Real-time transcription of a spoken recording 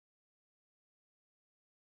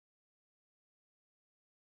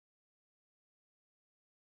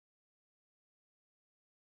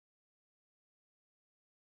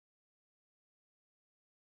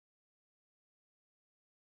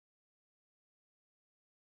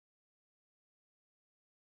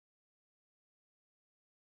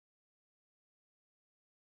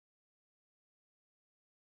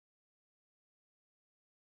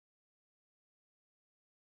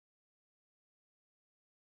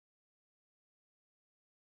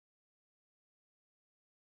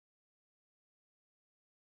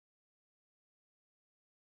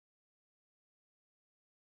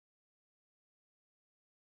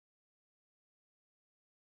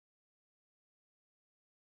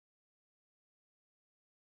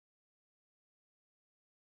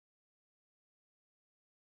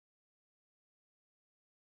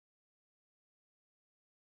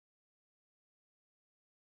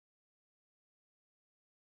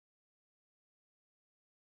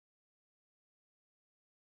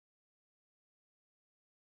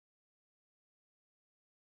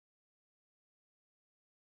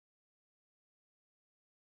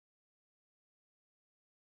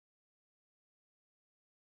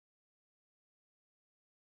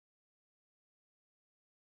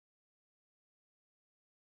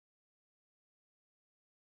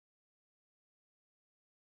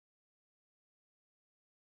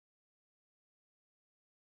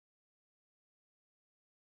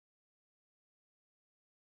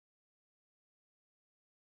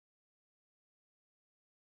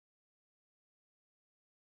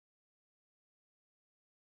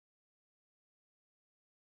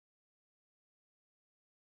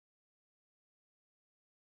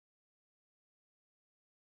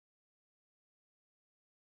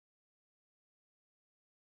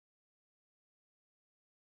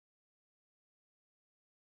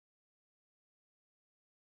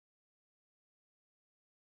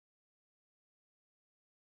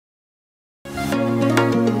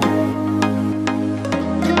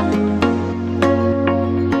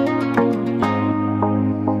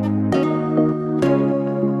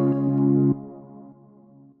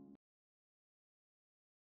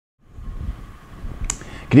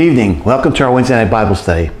Good evening. Welcome to our Wednesday night Bible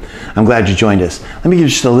study. I'm glad you joined us. Let me give you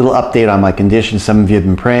just a little update on my condition. Some of you have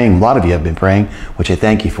been praying. A lot of you have been praying, which I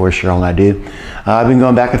thank you for. Cheryl and I do. I've been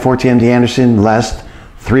going back and forth to MD Anderson the last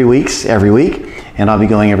 3 weeks, every week, and I'll be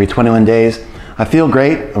going every 21 days. I feel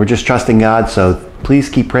great. We're just trusting God, so please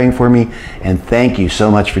keep praying for me, and thank you so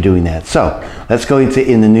much for doing that. So let's go into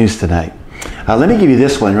In the News tonight. Let me give you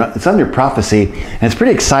this one. It's under prophecy, and it's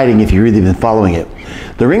pretty exciting if you've really been following it.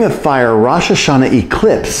 The Ring of Fire Rosh Hashanah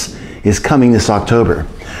eclipse is coming this October.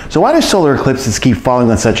 So why do solar eclipses keep falling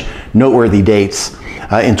on such noteworthy dates?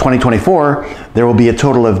 In 2024, there will be a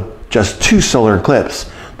total of just 2 solar eclipses.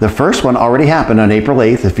 The first one already happened on April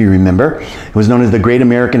 8th, if you remember. It was known as the Great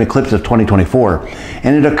American Eclipse of 2024.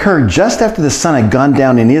 And it occurred just after the sun had gone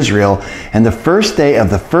down in Israel and the first day of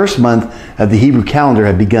the first month of the Hebrew calendar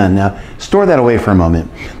had begun. Now, store that away for a moment.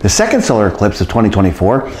 The second solar eclipse of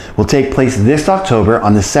 2024 will take place this October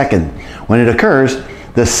on the 2nd. When it occurs,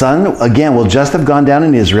 the sun, again, will just have gone down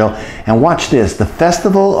in Israel. And watch this, the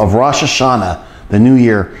festival of Rosh Hashanah, the new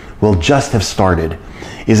year, will just have started.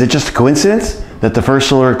 Is it just a coincidence that the first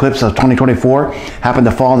solar eclipse of 2024 happened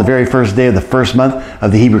to fall on the very first day of the first month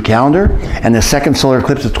of the Hebrew calendar, and the second solar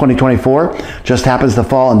eclipse of 2024 just happens to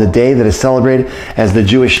fall on the day that is celebrated as the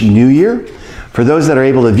Jewish New Year? For those that are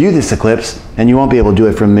able to view this eclipse, and you won't be able to do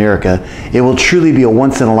it from America, it will truly be a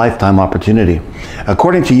once-in-a-lifetime opportunity.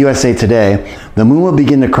 According to USA Today, the moon will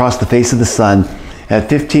begin to cross the face of the sun at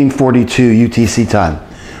 1542 UTC time.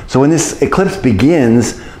 So when this eclipse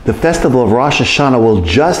begins, the festival of Rosh Hashanah will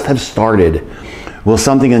just have started. Will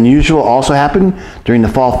something unusual also happen during the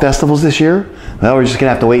fall festivals this year? Well, we're just going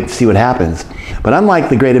to have to wait and see what happens. But unlike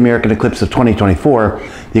the Great American Eclipse of 2024,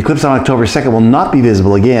 the eclipse on October 2nd will not be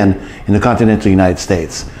visible again in the continental United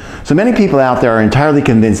States. So many people out there are entirely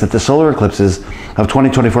convinced that the solar eclipses of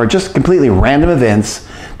 2024 are just completely random events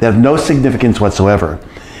that have no significance whatsoever.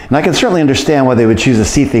 And I can certainly understand why they would choose to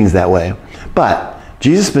see things that way. But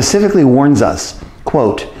Jesus specifically warns us,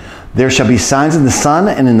 quote, "There shall be signs in the sun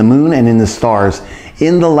and in the moon and in the stars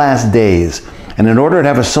in the last days. And in order to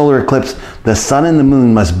have a solar eclipse, the sun and the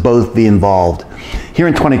moon must both be involved." Here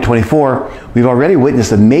in 2024, we've already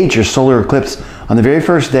witnessed a major solar eclipse on the very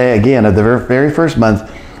first day, again, of the very first month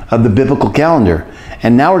of the biblical calendar.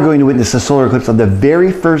 And now we're going to witness a solar eclipse on the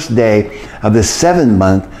very first day of the 7th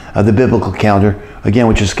month of the biblical calendar, again,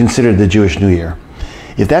 which is considered the Jewish New Year.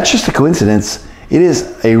 If that's just a coincidence, it is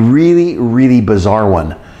a really, really bizarre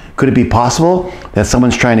one. Could it be possible that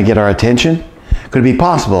someone's trying to get our attention? Could it be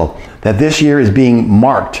possible that this year is being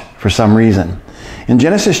marked for some reason? In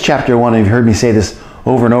Genesis chapter 1, and you've heard me say this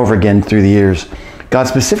over and over again through the years, God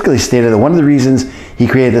specifically stated that one of the reasons he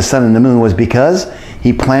created the sun and the moon was because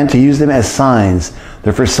he planned to use them as signs.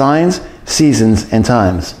 They're for signs, seasons, and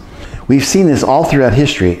times. We've seen this all throughout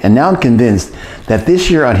history, and now I'm convinced that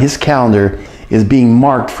this year on his calendar is being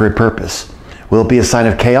marked for a purpose. Will it be a sign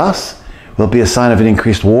of chaos? Will it be a sign of an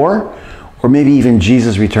increased war? Or maybe even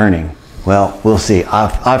Jesus returning? Well, we'll see.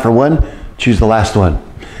 I, for one, choose the last one.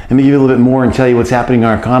 Let me give you a little bit more and tell you what's happening in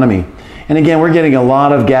our economy. And again, we're getting a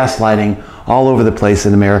lot of gaslighting all over the place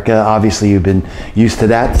in America. Obviously, you've been used to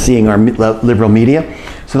that, seeing our liberal media.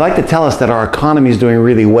 So I'd like to tell us that our economy is doing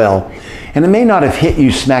really well. And it may not have hit you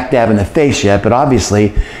smack dab in the face yet, but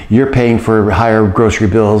obviously you're paying for higher grocery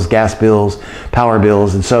bills, gas bills, power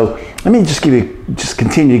bills. And so let me just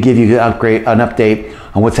continue to give you an update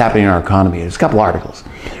on what's happening in our economy. There's a couple articles.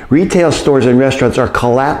 Retail stores and restaurants are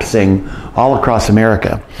collapsing all across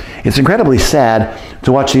America. It's incredibly sad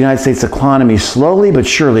to watch the United States economy slowly but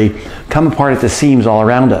surely come apart at the seams all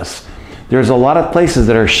around us. There's a lot of places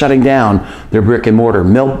that are shutting down their brick and mortar.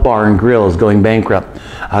 Milk Bar and Grill is going bankrupt.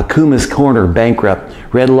 Kuma's Corner, bankrupt.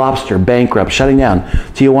 Red Lobster, bankrupt, shutting down.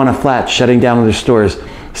 Tijuana Flats, shutting down their stores.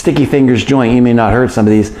 Sticky Fingers Joint, you may not have heard some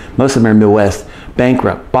of these. Most of them are Midwest,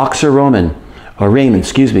 bankrupt. Boxer Raymond,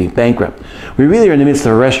 bankrupt. We really are in the midst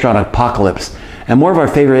of a restaurant apocalypse. And more of our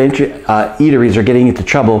favorite eateries are getting into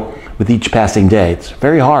trouble with each passing day. It's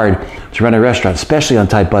very hard to run a restaurant, especially on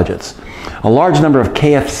tight budgets. A large number of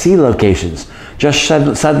KFC locations just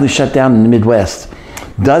suddenly shut down in the Midwest.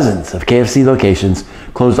 Dozens of KFC locations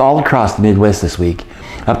closed all across the Midwest this week.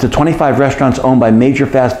 Up to 25 restaurants owned by major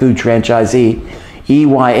fast food franchisee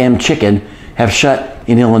EYM Chicken have shut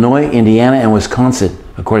in Illinois, Indiana, and Wisconsin,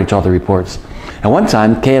 according to all the reports. At one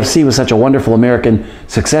time, KFC was such a wonderful American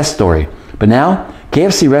success story. But now,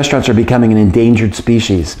 KFC restaurants are becoming an endangered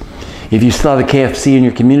species. If you still have a KFC in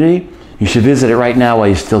your community, you should visit it right now while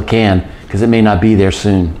you still can, because it may not be there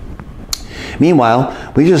soon.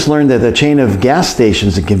 Meanwhile, we just learned that the chain of gas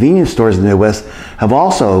stations and convenience stores in the Midwest have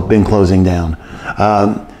also been closing down.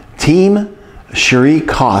 Team Cherie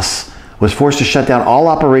Koss was forced to shut down all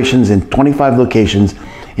operations in 25 locations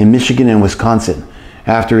in Michigan and Wisconsin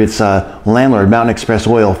after its landlord, Mountain Express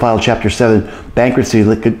Oil, filed Chapter 7 bankruptcy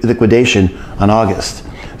liquidation on August.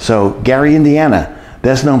 So Gary, Indiana,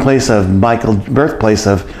 best known birthplace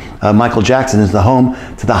of Michael Jackson, is the home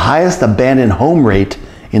to the highest abandoned home rate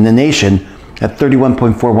in the nation at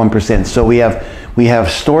 31.41%. So we have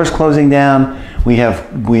stores closing down. We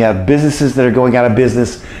have businesses that are going out of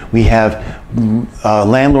business. We have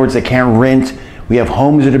landlords that can't rent. We have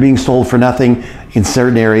homes that are being sold for nothing in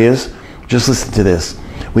certain areas. Just listen to this.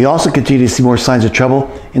 We also continue to see more signs of trouble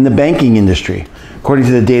in the banking industry. According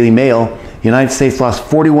to the Daily Mail, the United States lost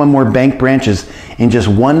 41 more bank branches in just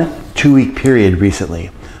one 2-week period recently.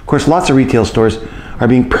 Of course, lots of retail stores are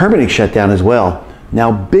being permanently shut down as well.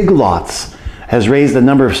 Now, Big Lots has raised the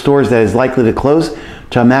number of stores that is likely to close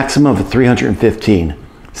to a maximum of 315.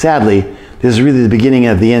 Sadly, this is really the beginning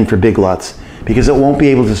of the end for Big Lots because it won't be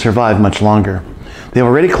able to survive much longer. They've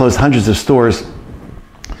already closed hundreds of stores,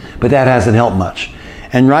 but that hasn't helped much.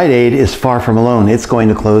 And Rite Aid is far from alone. It's going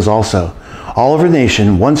to close also. All over the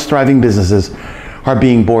nation, once thriving businesses are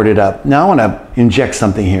being boarded up. Now I want to inject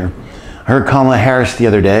something here. I heard Kamala Harris the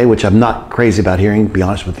other day, which I'm not crazy about hearing, to be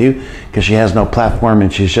honest with you, because she has no platform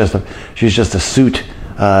and she's just a suit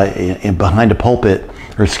behind a pulpit,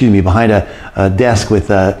 or excuse me, behind a desk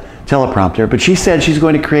with a teleprompter. But she said she's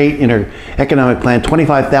going to create in her economic plan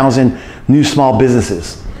 25,000 new small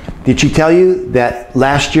businesses. Did she tell you that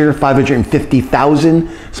last year 550,000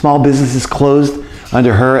 small businesses closed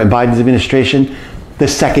under her and Biden's administration, the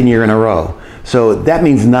second year in a row? So that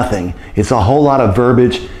means nothing. It's a whole lot of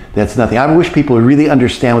verbiage that's nothing. I wish people would really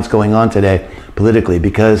understand what's going on today politically,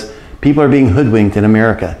 because people are being hoodwinked in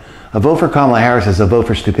America. A vote for Kamala Harris is a vote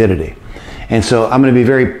for stupidity. And so I'm going to be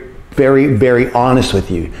very, very, very honest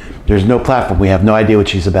with you. There's no platform. We have no idea what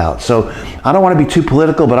she's about. So I don't want to be too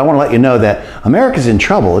political, but I want to let you know that America's in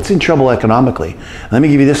trouble. It's in trouble economically. Let me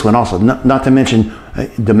give you this one also, not to mention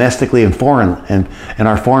domestically and foreign and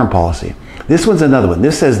our foreign policy. This one's another one.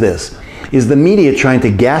 This says this: is the media trying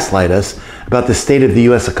to gaslight us about the state of the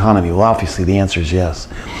U.S. economy? Well, obviously the answer is yes.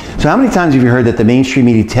 So how many times have you heard that the mainstream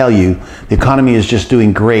media tell you the economy is just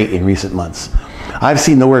doing great in recent months? I've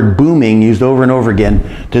seen the word booming used over and over again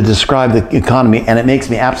to describe the economy, and it makes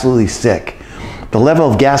me absolutely sick. The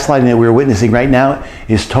level of gaslighting that we're witnessing right now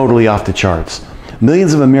is totally off the charts.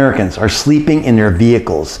 Millions of Americans are sleeping in their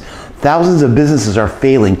vehicles. Thousands of businesses are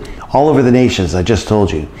failing all over the nation, as I just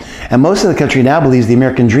told you. And most of the country now believes the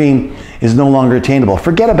American dream is no longer attainable.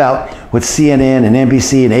 Forget about what CNN and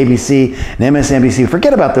NBC and ABC and MSNBC,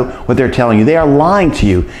 forget about what they're telling you. They are lying to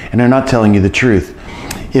you, and they're not telling you the truth.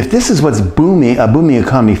 If this is what's a booming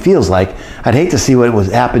economy feels like, I'd hate to see what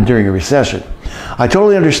was happened during a recession. I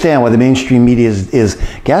totally understand why the mainstream media is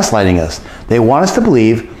gaslighting us. They want us to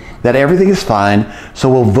believe that everything is fine, so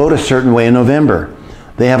we'll vote a certain way in November.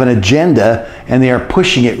 They have an agenda, and they are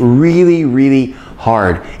pushing it really, really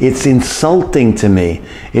hard. It's insulting to me.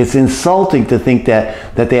 It's insulting to think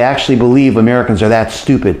that they actually believe Americans are that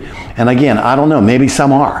stupid. And again, I don't know, maybe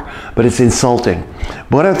some are, but it's insulting.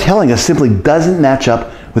 But what they're telling us simply doesn't match up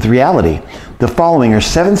with reality. The following are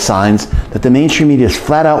 7 signs that the mainstream media is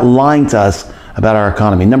flat out lying to us about our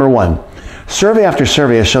economy. Number 1, survey after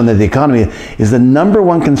survey has shown that the economy is the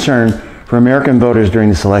 #1 concern for American voters during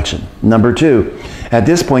this election. Number 2, at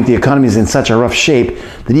this point, the economy is in such a rough shape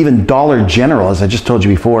that even Dollar General, as I just told you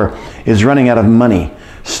before, is running out of money.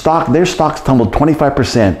 Their stocks tumbled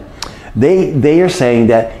 25%. They are saying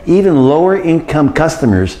that even lower income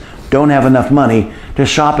customers don't have enough money to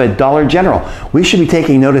shop at Dollar General. We should be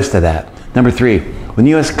taking notice to that. Number 3, when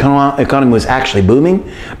the U.S. economy was actually booming,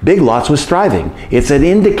 Big Lots was thriving. It's an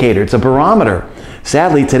indicator, it's a barometer.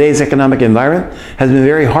 Sadly, today's economic environment has been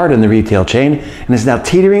very hard on the retail chain and is now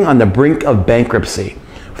teetering on the brink of bankruptcy.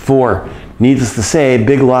 4, needless to say,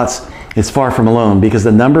 Big Lots is far from alone, because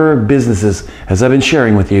the number of businesses, as I've been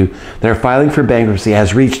sharing with you, that are filing for bankruptcy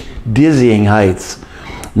has reached dizzying heights.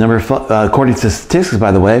 According to statistics,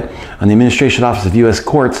 by the way, on the Administration Office of U.S.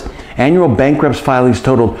 Courts, annual bankruptcy filings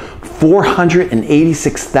totaled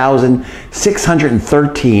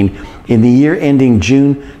 486,613 in the year ending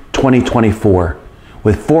June 2024,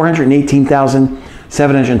 with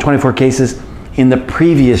 418,724 cases in the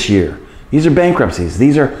previous year. These are bankruptcies.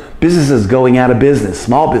 These are businesses going out of business,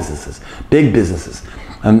 small businesses, big businesses.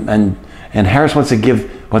 And Harris wants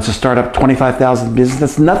to start up 25,000 businesses.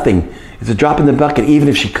 That's nothing. It's a drop in the bucket, even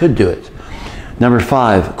if she could do it. Number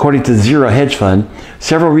 5, according to Zero Hedge Fund,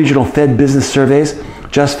 several regional Fed business surveys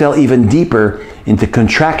just fell even deeper into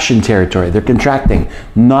contraction territory. They're contracting,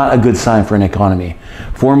 not a good sign for an economy.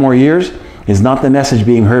 4 more years is not the message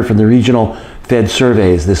being heard from the regional Fed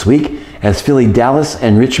surveys this week, as Philly, Dallas,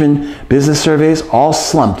 and Richmond business surveys all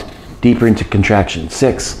slumped deeper into contraction.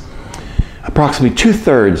 6, approximately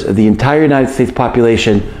 2/3 of the entire United States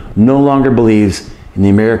population no longer believes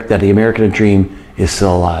in that the American dream is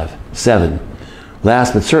still alive. 7,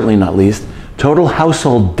 last but certainly not least, total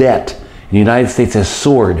household debt in the United States has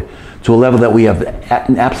soared to a level that we have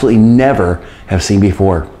absolutely never have seen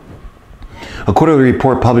before. A quarterly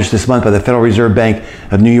report published this month by the Federal Reserve Bank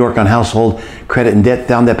of New York on household credit and debt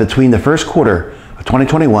found that between the first quarter of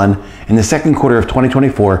 2021 and the second quarter of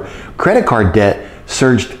 2024, credit card debt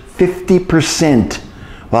surged 50%,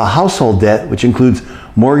 while household debt, which includes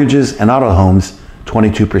mortgages and auto homes,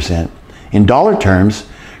 22%. In dollar terms,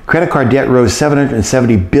 credit card debt rose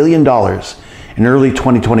 $770 billion in early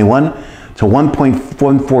 2021 to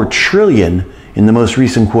 $1.14 trillion in the most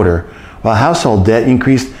recent quarter, while household debt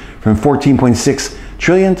increased from $14.6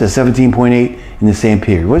 trillion to $17.8 in the same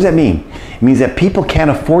period. What does that mean? It means that people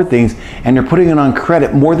can't afford things and they're putting it on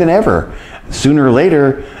credit more than ever. Sooner or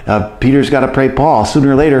later, Peter's got to pray Paul.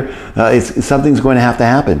 Sooner or later, something's going to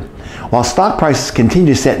happen. While stock prices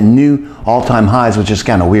continue to set new all-time highs, which is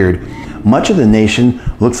kind of weird, much of the nation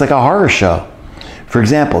looks like a horror show. For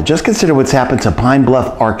example, just consider what's happened to Pine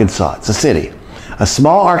Bluff, Arkansas. It's a city. A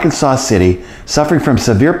small Arkansas city suffering from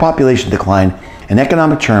severe population decline and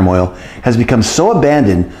economic turmoil has become so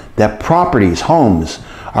abandoned that properties, homes,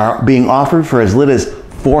 are being offered for as little as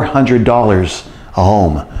 $400 a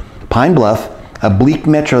home. Pine Bluff, a bleak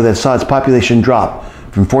metro that saw its population drop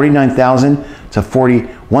from 49,000 to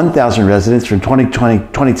 41,000 residents from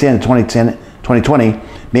 2010 to 2020,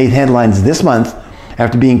 made headlines this month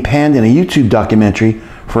after being panned in a YouTube documentary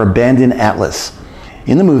for Abandoned Atlas.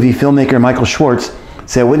 In the movie, filmmaker Michael Schwartz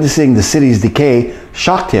said witnessing the city's decay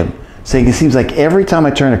shocked him, saying it seems like every time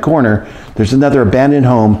I turn a corner, there's another abandoned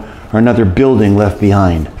home or another building left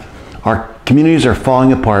behind. Our communities are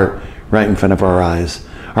falling apart right in front of our eyes.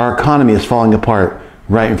 Our economy is falling apart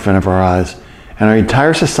right in front of our eyes. And our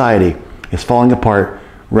entire society is falling apart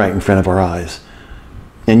right in front of our eyes.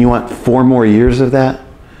 And you want 4 more years of that?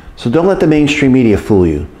 So don't let the mainstream media fool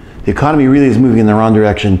you. The economy really is moving in the wrong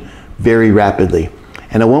direction very rapidly.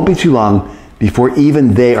 And it won't be too long before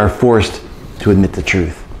even they are forced to admit the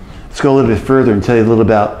truth. Let's go a little bit further and tell you a little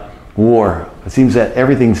about war. It seems that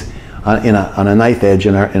everything's on a knife edge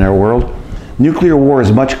in our world. Nuclear war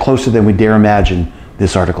is much closer than we dare imagine,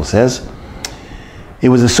 this article says. It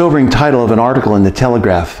was a sobering title of an article in The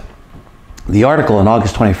Telegraph. The article on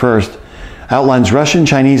August 21st outlines Russian,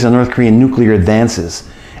 Chinese, and North Korean nuclear advances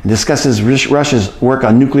and discusses Russia's work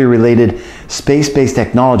on nuclear-related space-based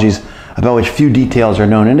technologies about which few details are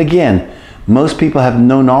known. And again, most people have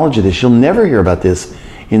no knowledge of this. You'll never hear about this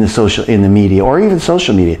in the media or even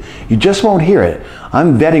social media. You just won't hear it.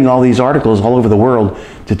 I'm vetting all these articles all over the world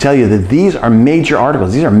to tell you that these are major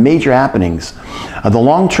articles. These are major happenings. The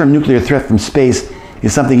long-term nuclear threat from space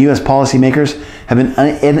is something U.S. policymakers have been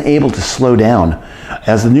unable to slow down.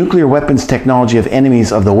 As the nuclear weapons technology of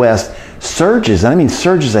enemies of the West surges, and I mean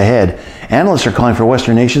surges ahead, analysts are calling for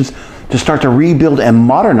Western nations to start to rebuild and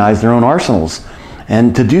modernize their own arsenals,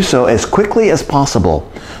 and to do so as quickly as possible.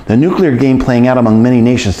 The nuclear game playing out among many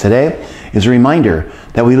nations today is a reminder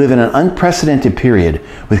that we live in an unprecedented period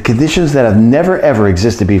with conditions that have never ever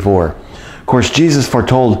existed before. Of course, Jesus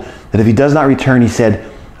foretold that if he does not return, he said,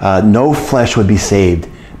 no flesh would be saved.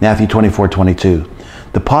 Matthew 24:22.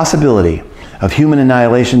 The possibility of human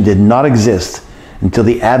annihilation did not exist until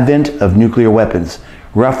the advent of nuclear weapons,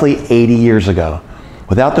 roughly 80 years ago.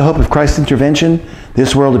 Without the hope of Christ's intervention,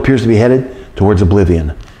 this world appears to be headed towards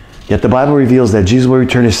oblivion. Yet the Bible reveals that Jesus will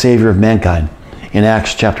return as Savior of mankind in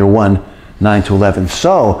Acts chapter 1, 9-11.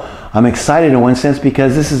 So I'm excited in one sense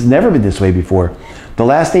because this has never been this way before. The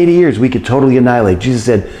last 80 years we could totally annihilate. Jesus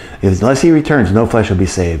said, unless he returns, no flesh will be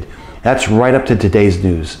saved. That's right up to today's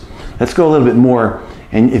news. Let's go a little bit more.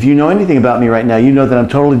 And if you know anything about me right now, you know that I'm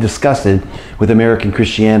totally disgusted with American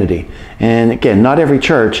Christianity. And again, not every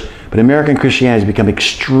church, but American Christianity has become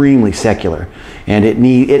extremely secular. And it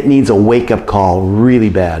needs a wake-up call really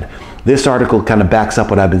bad. This article kind of backs up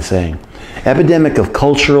what I've been saying. Epidemic of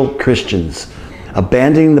cultural Christians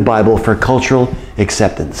abandoning the Bible for cultural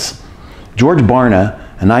acceptance. George Barna,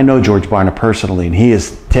 and I know George Barna personally, and he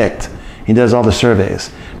is ticked. He does all the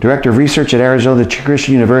surveys. Director of Research at Arizona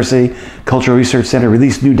Christian University Cultural Research Center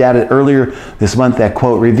released new data earlier this month that,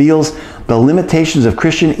 quote, reveals the limitations of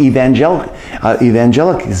Christian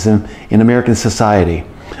evangelicalism in American society.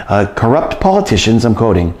 corrupt politicians, I'm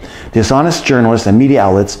quoting, dishonest journalists and media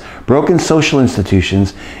outlets, broken social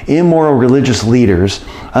institutions, immoral religious leaders,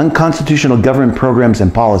 unconstitutional government programs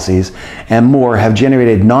and policies, and more have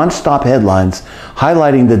generated non-stop headlines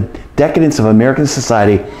highlighting the decadence of American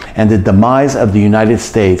society and the demise of the United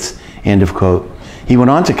States, end of quote. He went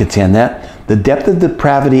on to contend that the depth of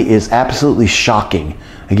depravity is absolutely shocking.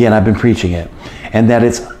 Again, I've been preaching it. And that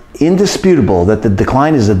it's indisputable that the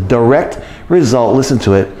decline is a direct result, listen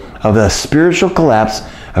to it, of the spiritual collapse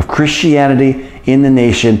of Christianity in the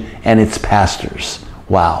nation and its pastors.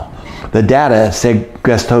 Wow. The data, said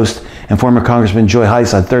guest host and former Congressman Joy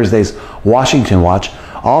Heiss on Thursday's Washington Watch,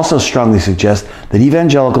 also strongly suggests that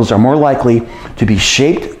evangelicals are more likely to be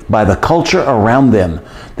shaped by the culture around them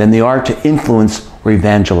than they are to influence or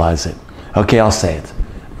evangelize it. Okay, I'll say it.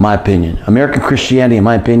 My opinion. American Christianity, in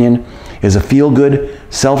my opinion, is a feel-good,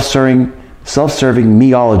 self-serving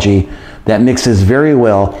meology that mixes very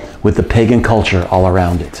well with the pagan culture all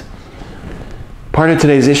around it. Part of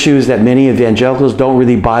today's issue is that many evangelicals don't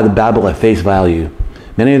really buy the Bible at face value.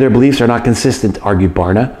 Many of their beliefs are not consistent, argued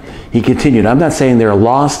Barna. He continued, I'm not saying they're a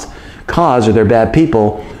lost cause or they're bad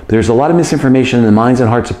people, but there's a lot of misinformation in the minds and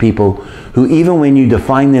hearts of people who, even when you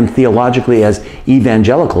define them theologically as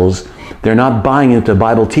evangelicals, they're not buying into what the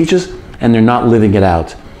Bible teaches and they're not living it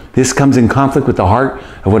out. This comes in conflict with the heart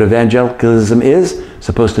of what evangelicalism is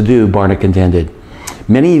supposed to do, Barna contended.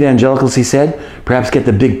 Many evangelicals, he said, perhaps get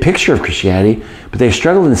the big picture of Christianity, but they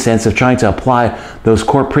struggle in the sense of trying to apply those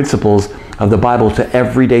core principles of the Bible to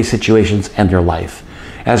everyday situations and their life.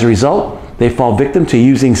 As a result, they fall victim to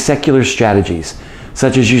using secular strategies,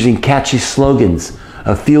 such as using catchy slogans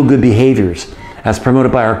of feel-good behaviors as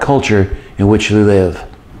promoted by our culture in which we live.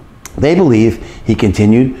 They believe, he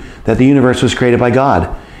continued, that the universe was created by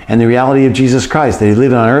God and the reality of Jesus Christ, that he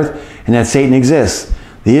lived on earth and that Satan exists.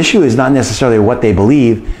 The issue is not necessarily what they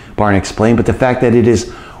believe, Barna explained, but the fact that it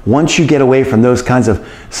is once you get away from those kinds of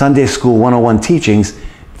Sunday School 101 teachings,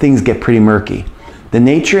 things get pretty murky. The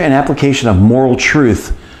nature and application of moral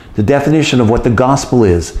truth, the definition of what the gospel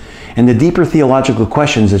is, and the deeper theological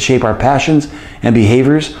questions that shape our passions and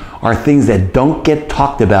behaviors are things that don't get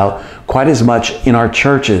talked about quite as much in our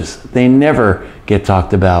churches. They never get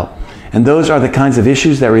talked about. And those are the kinds of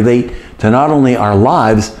issues that relate to not only our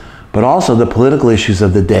lives, but also the political issues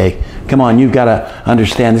of the day. Come on, you've got to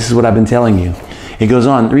understand, this is what I've been telling you. It goes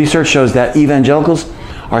on, research shows that evangelicals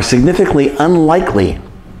are significantly unlikely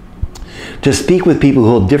to speak with people who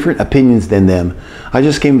hold different opinions than them. I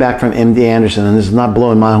just came back from MD Anderson, and this is not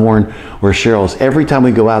blowing my horn or Cheryl's. Every time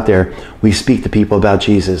we go out there, we speak to people about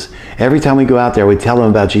Jesus. Every time we go out there, we tell them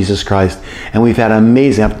about Jesus Christ. And we've had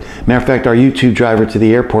amazing, matter of fact, our YouTube driver to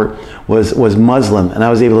the airport was Muslim, and I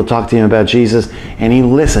was able to talk to him about Jesus, and he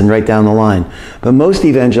listened right down the line. But most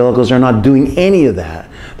evangelicals are not doing any of that.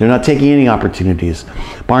 They're not taking any opportunities.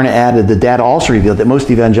 Barna added, the data also revealed that most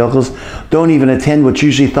evangelicals don't even attend what's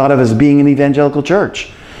usually thought of as being an evangelical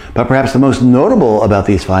church. But perhaps the most notable about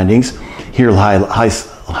these findings, here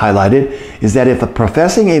highlighted, is that if the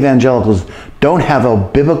professing evangelicals don't have a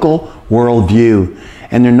biblical worldview,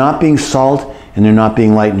 and they're not being salt and they're not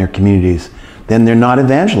being light in their communities, then they're not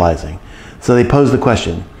evangelizing. So they pose the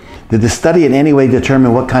question, did the study in any way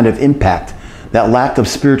determine what kind of impact that lack of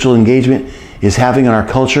spiritual engagement is having on our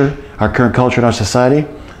culture, our current culture and our society?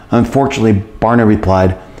 Unfortunately, Barna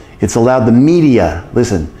replied, it's allowed the media,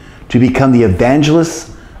 listen, to become the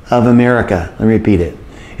evangelists of America. Let me repeat it.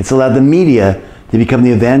 It's allowed the media to become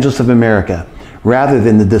the evangelists of America rather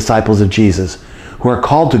than the disciples of Jesus, who are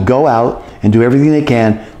called to go out and do everything they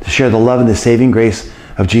can to share the love and the saving grace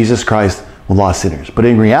of Jesus Christ with lost sinners. But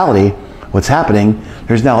in reality, what's happening,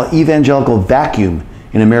 there's now an evangelical vacuum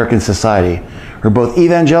in American society, where both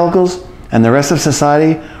evangelicals and the rest of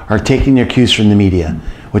society are taking their cues from the media,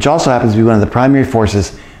 which also happens to be one of the primary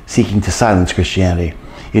forces seeking to silence Christianity.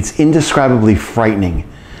 It's indescribably frightening.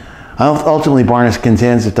 Ultimately, Barna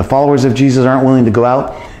contends if the followers of Jesus aren't willing to go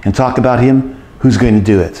out and talk about him, who's going to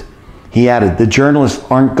do it? He added, the journalists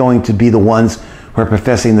aren't going to be the ones who are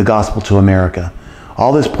professing the gospel to America.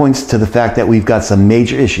 All this points to the fact that we've got some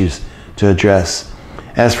major issues to address.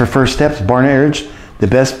 As for first steps, Barna urged, the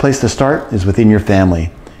best place to start is within your family.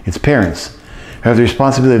 It's parents who have the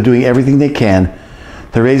responsibility of doing everything they can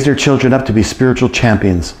to raise their children up to be spiritual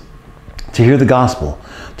champions, to hear the gospel,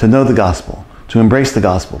 to know the gospel, to embrace the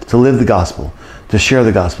gospel, to live the gospel, to share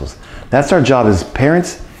the gospels. That's our job as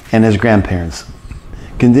parents and as grandparents.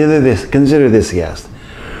 Consider this, he asked.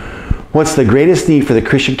 What's the greatest need for the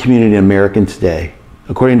Christian community in America today?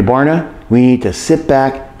 According to Barna, we need to sit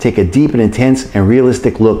back, take a deep and intense and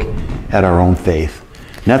realistic look at our own faith.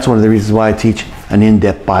 And that's one of the reasons why I teach an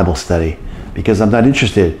in-depth Bible study. because I'm not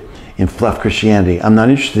interested in fluff Christianity. I'm not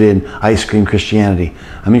interested in ice cream Christianity.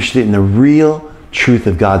 I'm interested in the real truth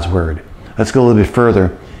of God's word. Let's go a little bit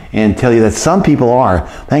further and tell you that some people are.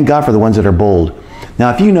 Thank God for the ones that are bold.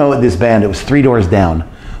 Now, if you know this band, it was Three Doors Down.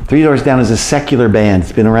 Three Doors Down is a secular band.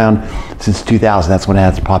 It's been around since 2000. That's when it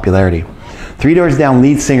had its popularity. Three Doors Down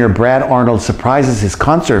lead singer Brad Arnold surprises his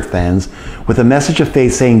concert fans with a message of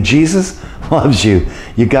faith saying, Jesus loves you.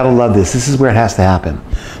 You gotta love this. This is where it has to happen.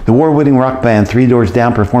 The award-winning rock band Three Doors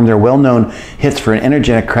Down performed their well-known hits for an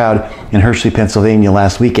energetic crowd in Hershey, Pennsylvania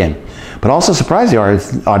last weekend, but also surprised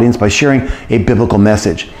the audience by sharing a biblical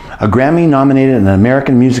message. A Grammy-nominated and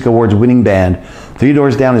American Music Awards winning band, Three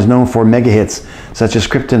Doors Down is known for mega hits such as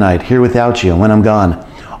Kryptonite, Here Without You, and When I'm Gone,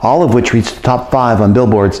 all of which reached the top 5 on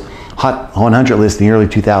Billboard's Hot 100 list in the early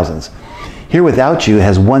 2000s. Here Without You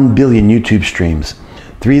has 1 billion YouTube streams.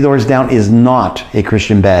 Three Doors Down is not a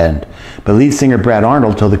Christian band, but lead singer Brad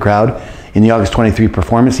Arnold told the crowd in the August 23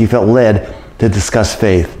 performance he felt led to discuss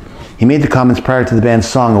faith. He made the comments prior to the band's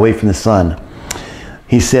song Away from the Sun.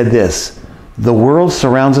 He said this, "The world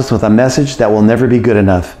surrounds us with a message that will never be good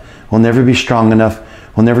enough, will never be strong enough,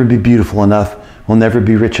 will never be beautiful enough, will never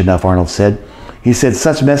be rich enough," Arnold said. He said,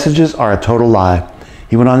 "Such messages are a total lie."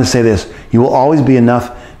 He went on to say this, "You will always be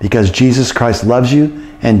enough because Jesus Christ loves you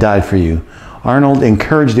and died for you." Arnold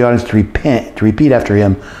encouraged the audience to repeat after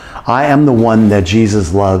him, "I am the one that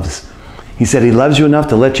Jesus loves." He said he loves you enough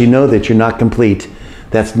to let you know that you're not complete.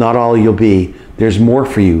 That's not all you'll be. There's more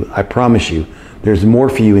for you, I promise you. There's more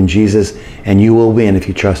for you in Jesus, and you will win if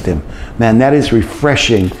you trust him. Man, that is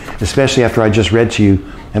refreshing, especially after I just read to you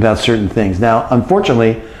about certain things. Now,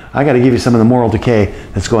 unfortunately, I got to give you some of the moral decay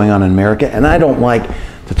that's going on in America, and I don't like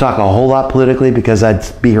to talk a whole lot politically because I'd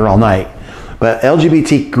be here all night. But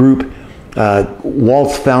LGBT group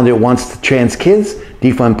Waltz founded wants to trans kids,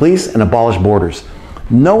 defund police, and abolish borders.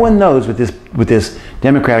 No one knows what this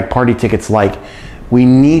Democratic Party ticket's like. We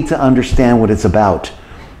need to understand what it's about.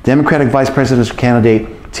 Democratic Vice Presidential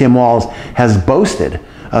candidate Tim Walz has boasted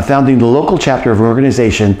of founding the local chapter of an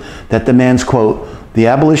organization that demands, quote, the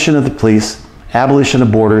abolition of the police, abolition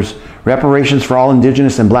of borders, reparations for all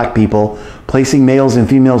indigenous and black people, placing males and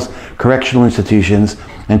females correctional institutions,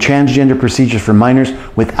 and transgender procedures for minors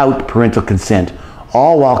without parental consent,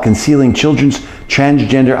 all while concealing children's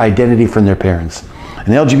transgender identity from their parents.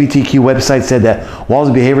 An LGBTQ website said that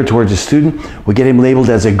Walz's behavior towards a student would get him labeled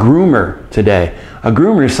as a groomer today. A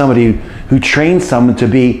groomer is somebody who trains someone to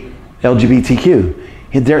be LGBTQ.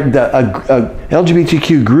 The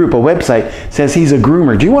LGBTQ group, a website, says he's a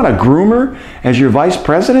groomer. Do you want a groomer as your vice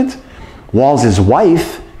president? Walz's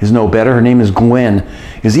wife is no better. Her name is Gwen,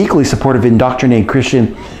 is equally supportive of indoctrinating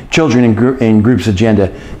Christian children in group's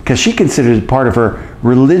agenda because she considers it part of her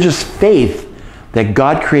religious faith that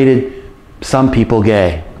God created some people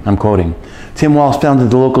gay. I'm quoting. Tim Walz founded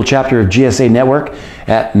the local chapter of GSA Network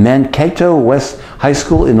at Mankato West High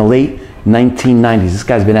School in the late 1990s. This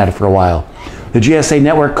guy's been at it for a while. The GSA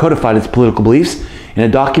Network codified its political beliefs in a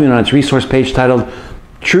document on its resource page titled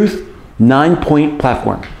Truth 9-Point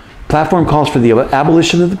Platform. Platform calls for the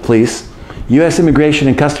abolition of the police, U.S. immigration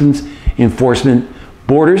and customs enforcement,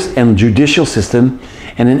 borders and judicial system,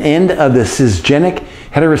 and an end of the cisgenic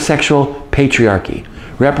heterosexual patriarchy.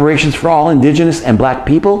 Reparations for all indigenous and black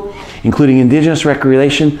people, including indigenous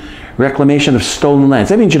reclamation of stolen lands.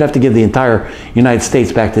 That means you'd have to give the entire United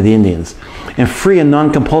States back to the Indians. And free and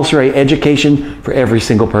non-compulsory education for every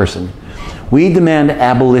single person. We demand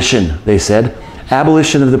abolition, they said.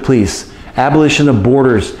 Abolition of the police, abolition of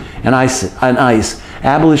borders and ICE,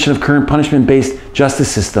 abolition of current punishment-based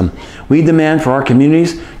justice system. We demand for our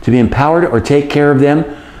communities to be empowered or take care of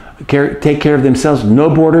themselves.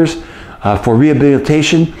 No borders for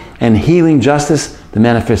rehabilitation and healing justice, the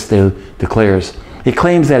manifesto declares. It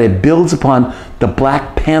claims that it builds upon the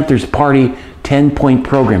Black Panthers Party 10-point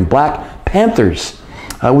program. Black Panthers.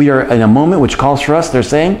 We are in a moment which calls for us, they're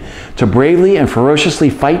saying, to bravely and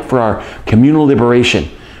ferociously fight for our communal liberation,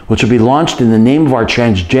 which will be launched in the name of our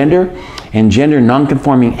transgender and gender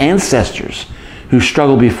nonconforming ancestors who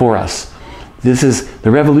struggle before us. The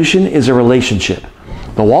revolution is a relationship.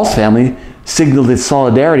 The Walz family signaled its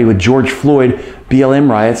solidarity with George Floyd BLM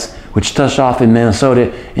riots, which touched off in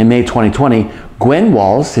Minnesota in May 2020. Gwen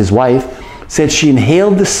Walz, his wife, said she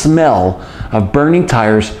inhaled the smell of burning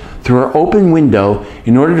tires through her open window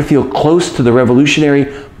in order to feel close to the revolutionary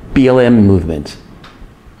BLM movement.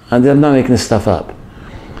 I'm not making this stuff up.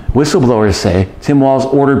 Whistleblowers say Tim Walz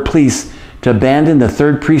ordered police to abandon the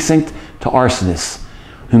 3rd precinct to arsonists,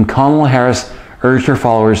 whom Kamala Harris urged her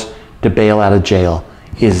followers to bail out of jail.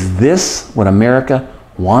 Is this what America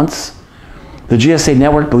wants? The GSA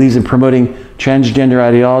Network believes in promoting transgender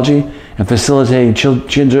ideology and facilitating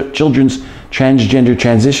children's transgender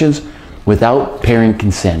transitions without parent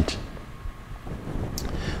consent.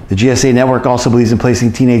 The GSA network also believes in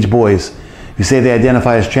placing teenage boys who say they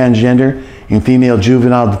identify as transgender in female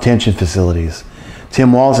juvenile detention facilities.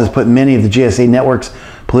 Tim Walz has put many of the GSA network's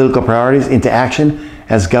political priorities into action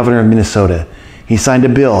as governor of Minnesota. He signed a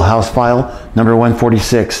bill, House File number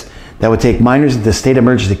 146, that would take minors into state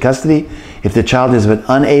emergency custody if the child has been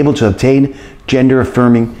unable to obtain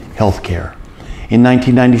gender-affirming health care. In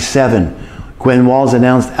 1997, Gwen Walz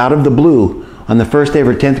announced out of the blue on the first day of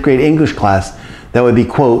her 10th grade English class that would be,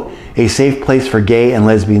 quote, a safe place for gay and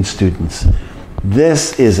lesbian students.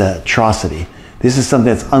 This is an atrocity. This is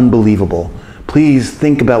something that's unbelievable. Please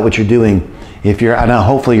think about what you're doing. If you're, and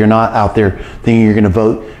hopefully you're not out there thinking you're going to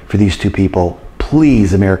vote for these two people.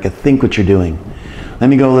 Please, America, think what you're doing. Let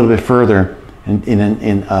me go a little bit further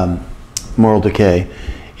in moral decay.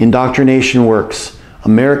 Indoctrination works.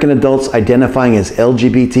 American adults identifying as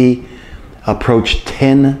LGBT approach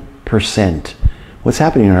 10%. What's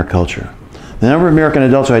happening in our culture? The number of American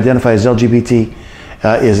adults who identify as LGBT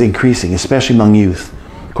is increasing, especially among youth,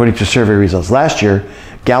 according to survey results. Last year,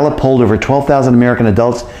 Gallup polled over 12,000 American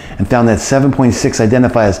adults and found that 7.6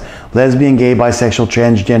 identify as lesbian, gay, bisexual,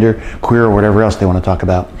 transgender, queer, or whatever else they want to talk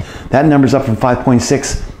about. That number's up from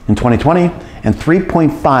 5.6 in 2020 and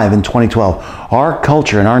 3.5 in 2012. Our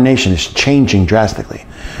culture and our nation is changing drastically.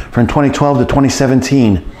 From 2012 to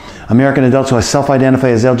 2017, American adults who self-identify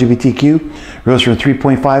as LGBTQ rose from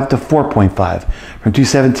 3.5 to 4.5. From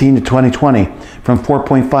 2017 to 2020, from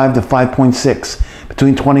 4.5 to 5.6.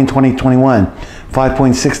 Between 20 and 2021,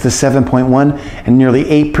 5.6 to 7.1, and nearly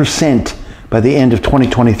 8% by the end of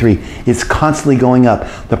 2023. It's constantly going up.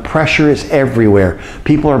 The pressure is everywhere.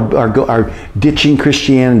 People are ditching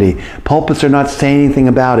Christianity. Pulpits are not saying anything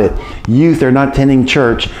about it. Youth are not attending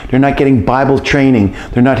church. They're not getting Bible training.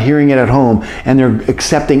 They're not hearing it at home. And they're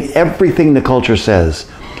accepting everything the culture says.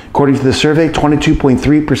 According to the survey,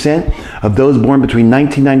 22.3% of those born between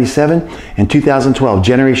 1997 and 2012,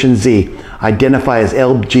 Generation Z, identify as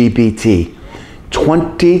LGBT.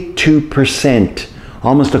 22%.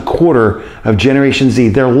 Almost a quarter of Generation Z.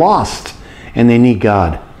 They're lost and they need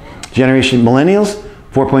God. Generation Millennials,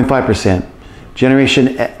 4.5%.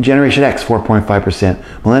 Generation X, 4.5%.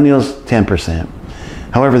 Millennials, 10%.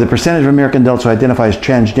 However, the percentage of American adults who identify as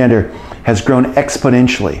transgender has grown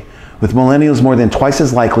exponentially, with Millennials more than twice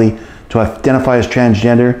as likely to identify as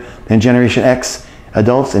transgender than Generation X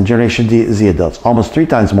adults and Generation Z adults. Almost 3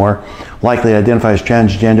 times more likely to identify as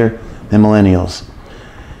transgender than Millennials.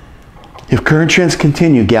 If current trends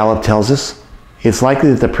continue, Gallup tells us, it's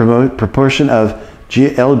likely that the proportion of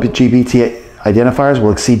LGBT identifiers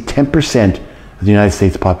will exceed 10% of the United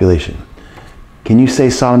States population. Can you say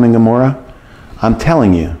Sodom and Gomorrah? I'm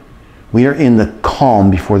telling you, we are in the calm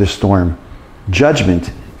before the storm.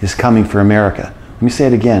 Judgment is coming for America. Let me say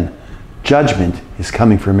it again. Judgment is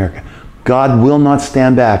coming for America. God will not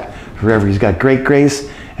stand back forever. He's got great grace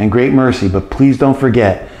and great mercy, but please don't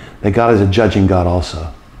forget that God is a judging God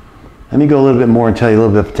also. Let me go a little bit more and tell you a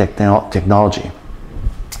little bit of technology.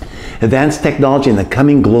 Advanced technology and the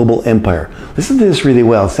coming global empire. Listen to this really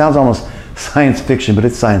well. It sounds almost science fiction, but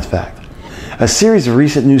it's science fact. A series of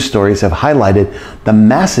recent news stories have highlighted the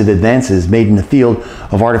massive advances made in the field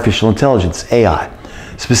of artificial intelligence, AI,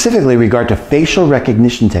 specifically in regard to facial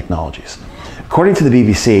recognition technologies. According to the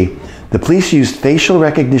BBC, the police used facial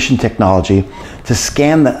recognition technology to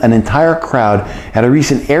scan an entire crowd at a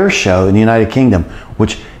recent air show in the United Kingdom,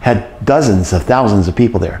 which had dozens of thousands of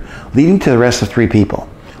people there, leading to the arrest of 3 people.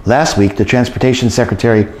 Last week, the Transportation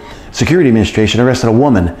Security Administration arrested a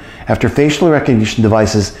woman after facial recognition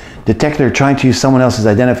devices detected her trying to use someone else's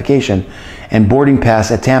identification and boarding pass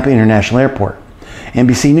at Tampa International Airport.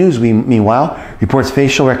 NBC News, meanwhile, reports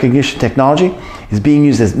facial recognition technology is being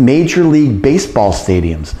used as Major League Baseball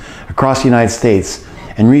stadiums across the United States.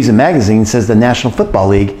 And Reason Magazine says the National Football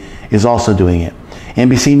League is also doing it.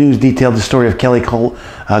 NBC News detailed the story of Kelly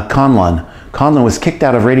Conlon. Conlon was kicked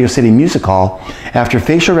out of Radio City Music Hall after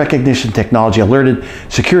facial recognition technology alerted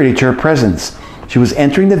security to her presence. She was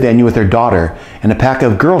entering the venue with her daughter and a pack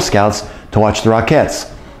of Girl Scouts to watch the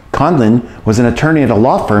Rockettes. Conlon was an attorney at a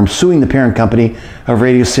law firm suing the parent company of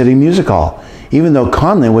Radio City Music Hall. Even though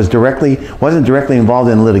Conlon wasn't directly involved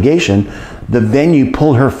in litigation, the venue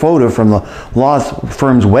pulled her photo from the law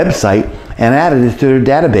firm's website and added it to their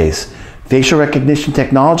database. Facial recognition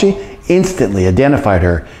technology instantly identified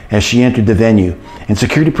her as she entered the venue, and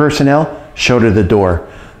security personnel showed her the door.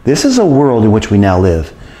 This is a world in which we now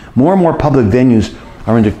live. More and more public venues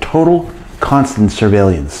are under total, constant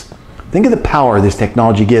surveillance. Think of the power this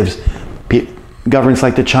technology gives governments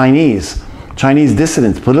like the Chinese, Chinese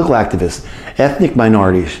dissidents, political activists, ethnic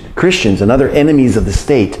minorities, Christians, and other enemies of the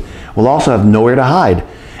state will also have nowhere to hide.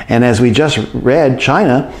 And as we just read,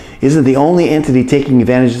 China isn't the only entity taking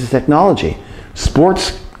advantage of this technology.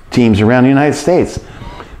 Sports teams around the United States.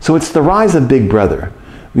 So it's the rise of Big Brother.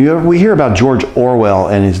 We hear about George Orwell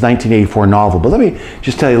and his 1984 novel, but let me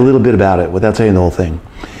just tell you a little bit about it without telling you the whole thing.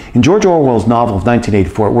 In George Orwell's novel of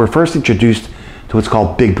 1984, we're first introduced to what's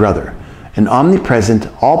called Big Brother, an omnipresent,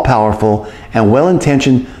 all-powerful, and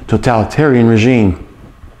well-intentioned totalitarian regime.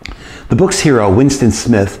 The book's hero, Winston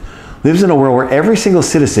Smith, lives in a world where every single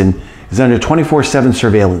citizen is under 24/7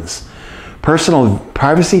 surveillance. Personal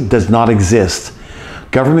privacy does not exist.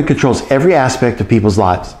 Government controls every aspect of people's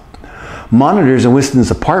lives. Monitors in Winston's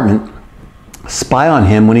apartment spy on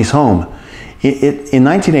him when he's home. In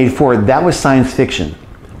 1984, that was science fiction.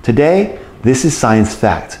 Today, this is science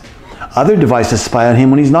fact. Other devices spy on him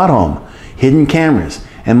when he's not home. Hidden cameras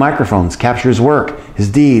and microphones capture his work, his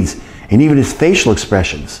deeds, and even his facial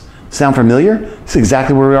expressions. Sound familiar? This is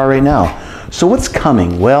exactly where we are right now. So what's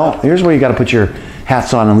coming? Well, here's where you got to put your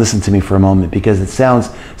hats on and listen to me for a moment, because it sounds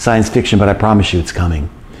science fiction, but I promise you it's coming.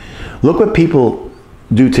 Look what people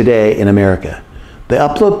do today in America. They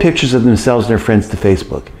upload pictures of themselves and their friends to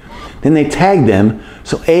Facebook. Then they tag them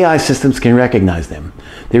so AI systems can recognize them.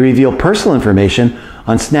 They reveal personal information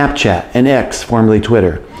on Snapchat and X, formerly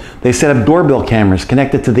Twitter. They set up doorbell cameras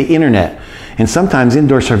connected to the internet, and sometimes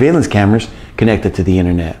indoor surveillance cameras connected to the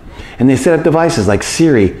internet. And they set up devices like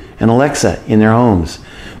Siri and Alexa in their homes.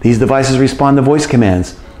 These devices respond to voice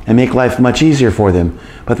commands and make life much easier for them,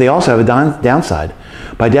 but they also have a downside.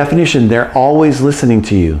 By definition, they're always listening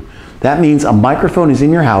to you. That means a microphone is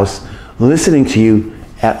in your house listening to you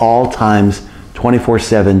at all times,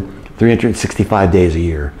 24/7, 365 days a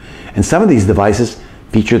year. And some of these devices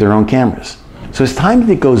feature their own cameras. So as time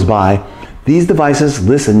goes by, these devices,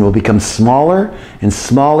 will become smaller and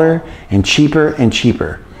smaller and cheaper and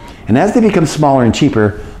cheaper. And as they become smaller and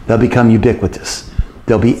cheaper, they'll become ubiquitous.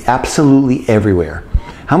 They'll be absolutely everywhere.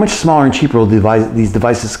 How much smaller and cheaper will these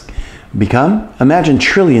devices become? Imagine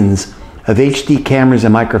trillions of HD cameras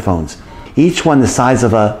and microphones, each one the size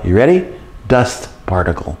of a, you ready? Dust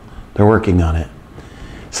particle. They're working on it.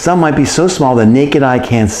 Some might be so small the naked eye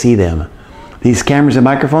can't see them. These cameras and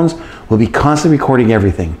microphones will be constantly recording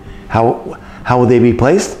everything. How will they be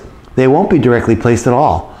placed? They won't be directly placed at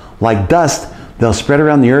all. Like dust, they'll spread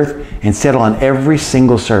around the earth and settle on every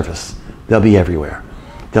single surface. They'll be everywhere.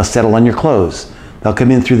 They'll settle on your clothes. They'll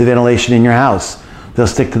come in through the ventilation in your house. They'll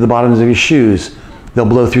stick to the bottoms of your shoes. They'll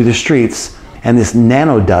blow through the streets. And this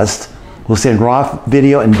nano dust will send raw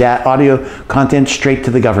video and audio content straight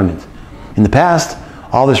to the government. In the past,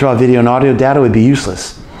 all this raw video and audio data would be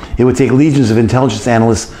useless. It would take legions of intelligence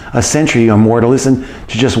analysts a century or more to listen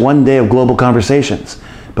to just one day of global conversations.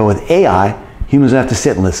 But with AI, humans don't have to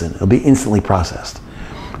sit and listen. It'll be instantly processed.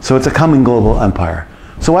 So it's a coming global empire.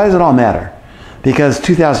 So why does it all matter? Because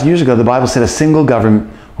 2,000 years ago, the Bible said a single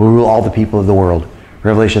government will rule all the people of the world.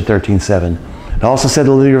 Revelation 13:7. It also said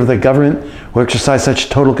the leader of the government will exercise such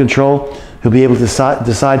total control, he'll be able to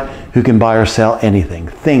decide who can buy or sell anything.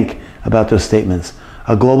 Think about those statements.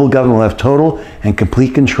 A global government will have total and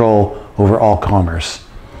complete control over all commerce.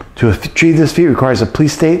 To achieve this feat requires a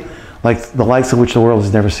police state like the likes of which the world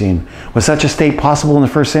has never seen. Was such a state possible in the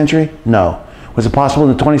first century? No. Was it possible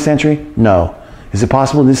in the 20th century? No. Is it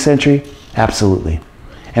possible in this century? Absolutely.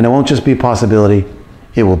 And it won't just be a possibility,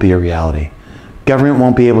 it will be a reality. Government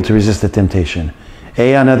won't be able to resist the temptation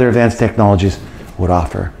AI and other advanced technologies would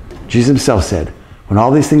offer. Jesus himself said, when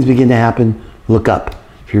all these things begin to happen, look up,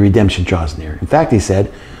 for your redemption draws near. In fact, he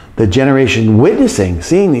said, the generation witnessing,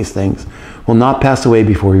 seeing these things, will not pass away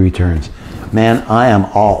before he returns. Man, I am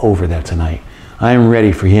all over that tonight. I am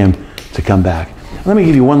ready for him to come back. Let me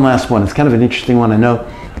give you one last one. It's kind of an interesting one. I know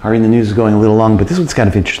our in the news is going a little long, but this one's kind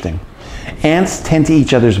of interesting. Ants tend to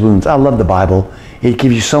each other's wounds. I love the Bible. It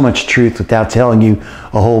gives you so much truth without telling you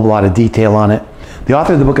a whole lot of detail on it. The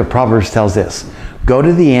author of the book of Proverbs tells this, go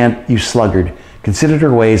to the ant, you sluggard. Consider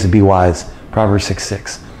her ways and be wise. Proverbs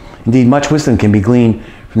 6:6. Indeed, much wisdom can be gleaned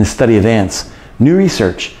from the study of ants. New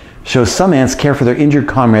research shows some ants care for their injured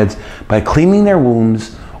comrades by cleaning their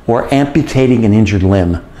wounds or amputating an injured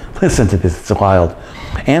limb. Listen to this, it's wild.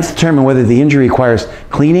 Ants determine whether the injury requires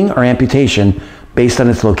cleaning or amputation based on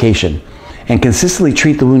its location and consistently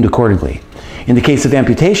treat the wound accordingly. In the case of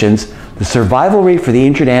amputations, the survival rate for the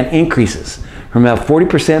injured ant increases from about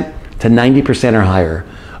 40% to 90% or higher.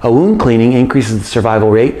 A wound cleaning increases the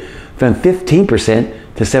survival rate from 15%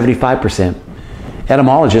 to 75%.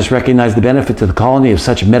 Etymologists recognize the benefit to the colony of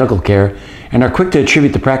such medical care and are quick to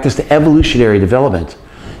attribute the practice to evolutionary development.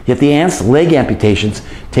 Yet the ants' leg amputations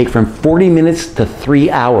take from 40 minutes to 3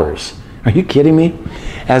 hours. Are you kidding me?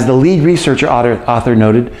 As the lead researcher author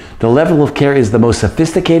noted, the level of care is the most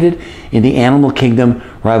sophisticated in the animal kingdom,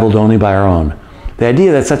 rivaled only by our own. The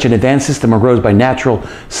idea that such an advanced system arose by natural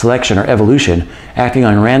selection or evolution, acting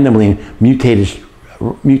on randomly mutation,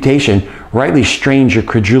 rightly strains your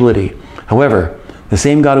credulity. However, the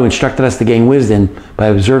same God who instructed us to gain wisdom by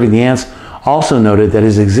observing the ants also noted that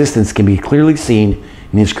his existence can be clearly seen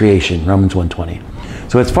in his creation, Romans 1:20.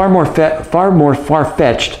 So it's far more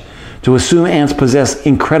far-fetched to assume ants possess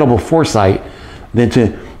incredible foresight than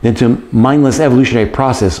to mindless evolutionary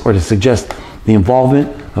process, or to suggest the involvement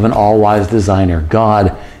of an all-wise designer.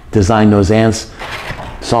 God designed those ants.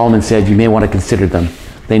 Solomon said you may want to consider them.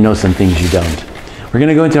 They know some things you don't. We're going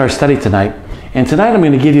to go into our study tonight, and tonight I'm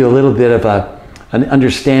going to give you a little bit of an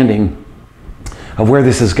understanding of where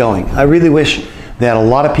this is going. I really wish that a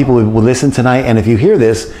lot of people would listen tonight, and if you hear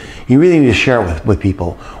this, you really need to share it with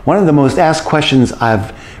people. One of the most asked questions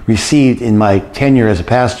I've received in my tenure as a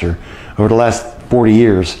pastor over the last 40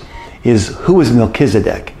 years is, who is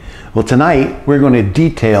Melchizedek? Well, tonight we're going to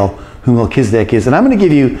detail who Melchizedek is, and I'm going to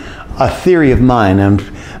give you a theory of mine.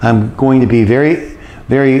 I'm going to be very,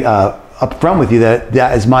 very upfront with you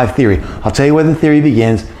that is my theory. I'll tell you where the theory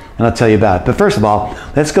begins, and I'll tell you about it. But first of all,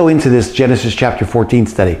 let's go into this Genesis chapter 14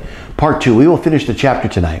 study. Part 2. We will finish the chapter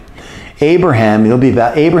tonight. Abraham, it'll be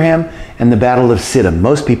about Abraham and the Battle of Siddim.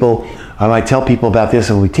 Most people, I might tell people about this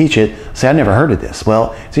and when we teach it, say, I never heard of this.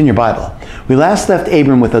 Well, it's in your Bible. We last left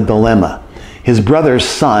Abram with a dilemma. His brother's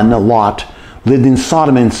son, Lot, lived in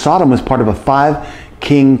Sodom, and Sodom was part of a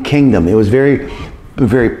 5-king kingdom. It was a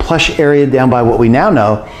very plush area down by what we now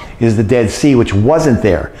know is the Dead Sea, which wasn't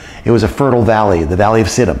there. It was a fertile valley, the Valley of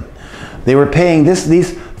Siddim. They were paying,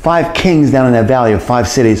 these 5 kings down in that valley of 5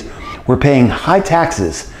 cities were paying high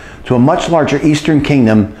taxes to a much larger eastern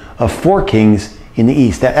kingdom of 4 kings in the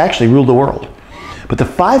east that actually ruled the world. But the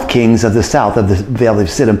 5 kings of the south of the Valley of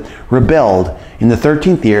Siddim rebelled in the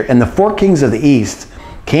 13th year, and the 4 kings of the east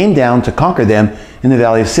came down to conquer them in the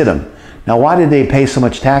Valley of Siddim. Now, why did they pay so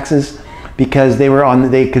much taxes? Because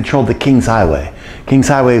they controlled the King's Highway. King's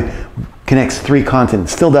Highway connects 3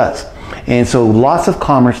 continents, still does. And so lots of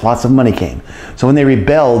commerce, lots of money came. So when they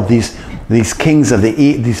rebelled, these 5 kings of the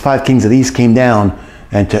east came down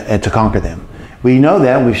and to conquer them. We know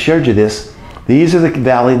that, we've showed you this. These are the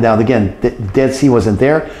valley. Now again, the Dead Sea wasn't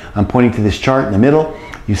there. I'm pointing to this chart in the middle.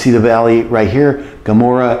 You see the valley right here: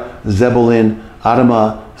 Gomorrah, Zebulun,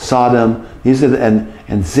 Admah, Sodom. These are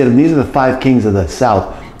and Siddim. These are the 5 kings of the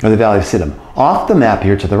south, or the Valley of Siddim. Off the map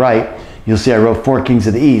here to the right, you'll see I wrote 4 kings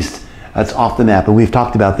of the east. That's off the map, and we've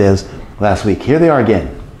talked about this last week. Here they are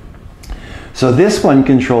again. So this one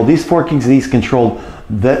controlled, these 4 kings of the east controlled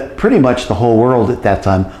pretty much the whole world at that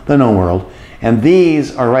time, the known world. And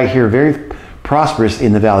these are right here, very prosperous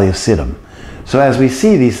in the Valley of Siddim. So as we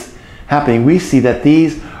see these happening, we see that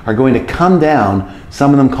these are going to come down.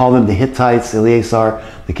 Some of them call them the Hittites, Eleazar,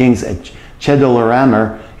 the kings.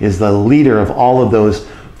 Chedorlaomer is the leader of all of those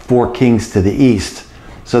 4 kings to the east.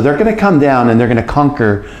 So they're going to come down and they're going to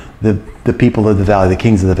conquer the people of the valley, the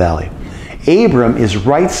kings of the valley. Abram is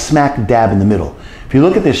right smack dab in the middle. If you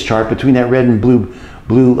look at this chart, between that red and blue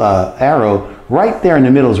arrow, right there in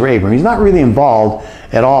the middle is where Abram. He's not really involved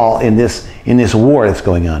at all in this war that's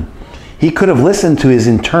going on. He could have listened to his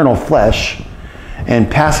internal flesh and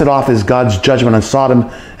pass it off as God's judgment on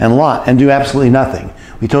Sodom and Lot and do absolutely nothing.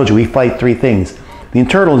 We told you we fight 3 things. The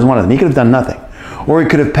internal is one of them. He could have done nothing. Or he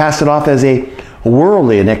could have passed it off as a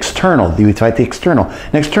worldly, an external. We fight the external,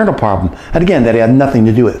 an external problem. And again, that he had nothing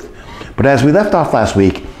to do with. But as we left off last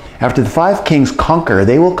week, after the 5 kings conquer,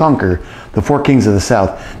 they will conquer the 4 kings of the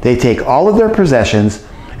south. They take all of their possessions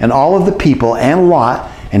and all of the people and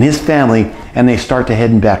Lot and his family, and they start to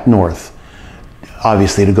head back north,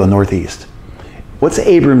 obviously to go northeast. What's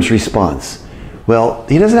Abram's response? Well,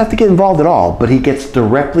 he doesn't have to get involved at all, but he gets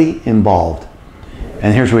directly involved.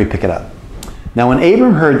 And here's where we pick it up. Now, when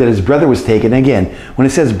Abram heard that his brother was taken, again, when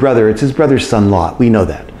it says brother, it's his brother's son Lot. We know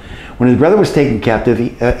that. When his brother was taken captive,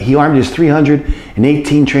 he armed his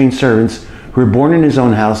 318 trained servants who were born in his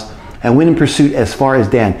own house and went in pursuit as far as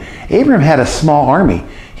Dan. Abram had a small army.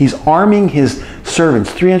 He's arming his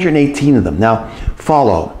servants, 318 of them. Now,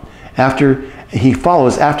 after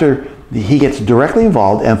he gets directly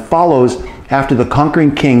involved and follows after the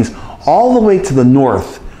conquering kings all the way to the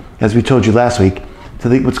north, as we told you last week,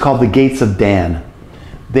 to what's called the Gates of Dan.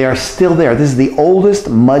 They are still there. This is the oldest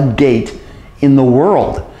mud gate in the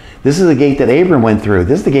world. This is the gate that Abram went through.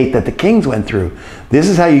 This is the gate that the kings went through. This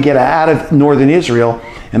is how you get out of northern Israel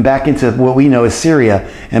and back into what we know as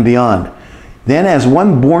Syria and beyond. Then, as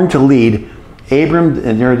one born to lead, Abram,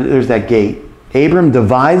 and there's that gate. Abram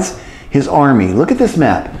divides his army. Look at this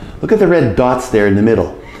map. Look at the red dots there in the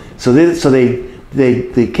middle. So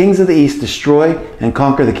the kings of the east destroy and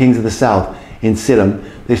conquer the kings of the south in Siddim.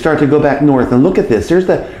 They start to go back north. And look at this. There's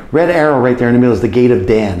the red arrow right there in the middle is the gate of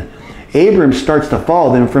Dan. Abram starts to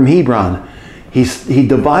follow them from Hebron. He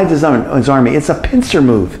divides his army. It's a pincer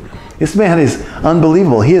move. This man is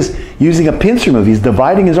unbelievable. He is using a pincer move. He's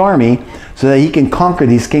dividing his army so that he can conquer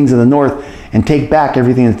these kings of the north and take back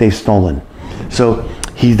everything that they've stolen. So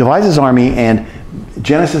he divides his army, and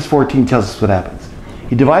Genesis 14 tells us what happens.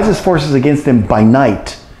 He divides his forces against them by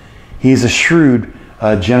night. He is a shrewd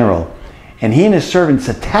general. And he and his servants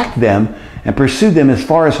attacked them and pursued them as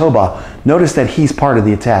far as Hobah. Notice that he's part of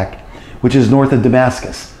the attack, which is north of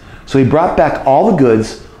Damascus. So he brought back all the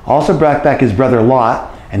goods, also brought back his brother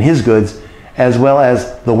Lot and his goods, as well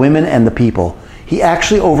as the women and the people. He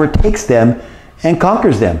actually overtakes them and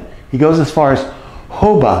conquers them. He goes as far as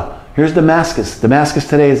Hobah. Here's Damascus. Damascus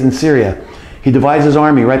today is in Syria. He divides his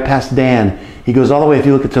army right past Dan. He goes all the way, if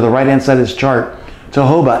you look to the right-hand side of this chart, to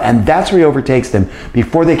Hobah, and that's where he overtakes them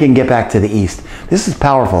before they can get back to the east. This is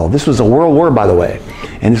powerful. This was a world war, by the way,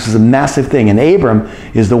 and this was a massive thing. And Abram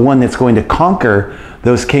is the one that's going to conquer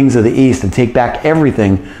those kings of the east and take back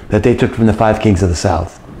everything that they took from the 5 kings of the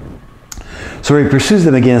south. So he pursues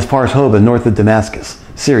them again as far as Hobah, north of Damascus,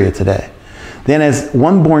 Syria today. Then as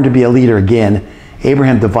one born to be a leader again,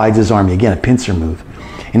 Abraham divides his army, again a pincer move,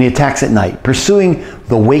 and he attacks at night, pursuing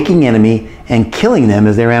the waking enemy and killing them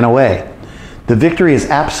as they ran away. The victory is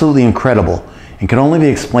absolutely incredible and can only be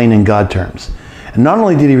explained in God terms. And not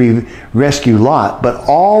only did he rescue Lot, but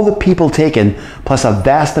all the people taken, plus a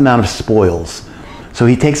vast amount of spoils. So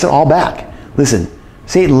he takes it all back. Listen,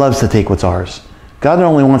 Satan loves to take what's ours. God not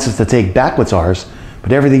only wants us to take back what's ours,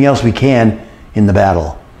 but everything else we can in the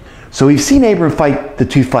battle. So we've seen Abram fight the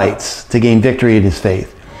 2 fights to gain victory in his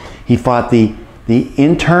faith. He fought the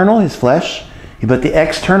internal, his flesh. He fought the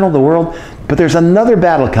external, the world. But there's another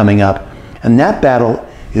battle coming up. And that battle,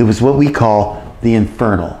 it was what we call the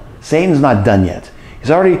infernal. Satan's not done yet. He's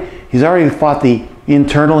already fought the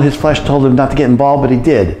internal. His flesh told him not to get involved, but he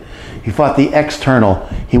did. He fought the external.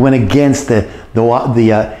 He went against the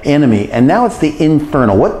enemy. And now it's the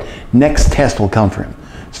infernal. What next test will come for him?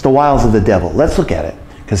 It's the wiles of the devil. Let's look at it,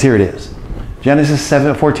 because here it is. Genesis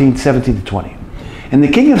 14, 17 to 20. And the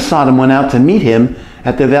king of Sodom went out to meet him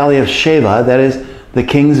at the valley of Sheva, that is the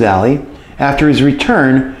king's valley, after his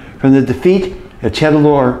return from the defeat of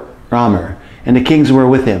Chedorlaomer, and the kings were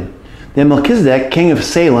with him. Then Melchizedek, king of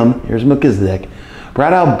Salem, here's Melchizedek,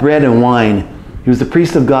 brought out bread and wine. He was the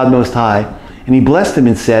priest of God Most High, and he blessed him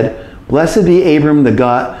and said, Blessed be Abram, the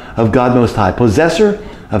God of God Most High, possessor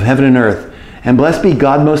of heaven and earth, and blessed be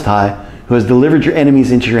God Most High, who has delivered your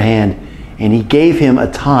enemies into your hand. And he gave him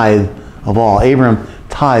a tithe of all. Abram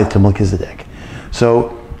tithed to Melchizedek.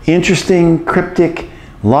 So interesting, cryptic,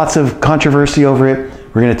 lots of controversy over it.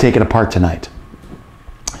 We're going to take it apart tonight.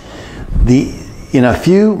 In a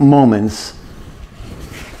few moments,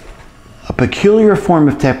 a peculiar form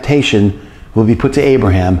of temptation will be put to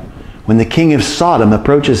Abraham when the king of Sodom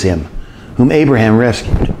approaches him, whom Abraham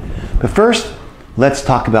rescued. But first, let's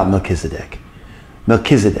talk about Melchizedek.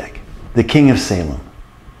 Melchizedek, the king of Salem.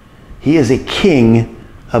 He is a king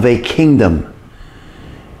of a kingdom,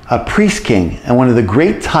 a priest king, and one of the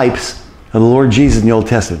great types of the Lord Jesus in the Old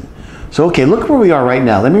Testament. So, okay, look where we are right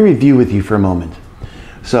now. Let me review with you for a moment.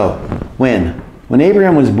 So, when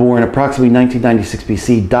Abraham was born, approximately 1996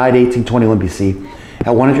 BC, died 1821 BC,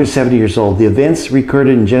 at 170 years old, the events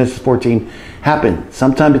recorded in Genesis 14 happened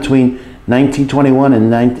sometime between 1921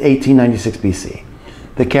 and 1896 BC.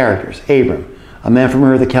 The characters: Abram, a man from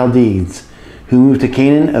Ur of the Chaldeans, who moved to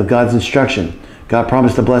Canaan of God's instruction. God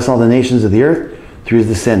promised to bless all the nations of the earth through his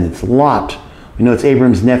descendants. Lot, we know it's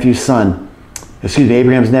Abraham's nephew's son,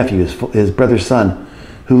 his brother's son,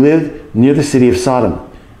 who lived near the city of Sodom.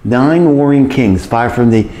 9 warring kings, 5 from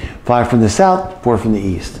the south, 4 from the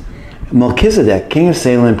east. Melchizedek, king of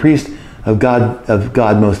Salem and priest of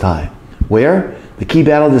God Most High. Where? The key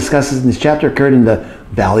battle discussed in this chapter occurred in the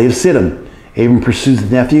valley of Siddim. Abram pursues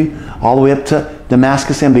his nephew all the way up to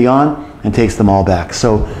Damascus and beyond and takes them all back.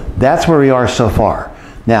 So that's where we are so far.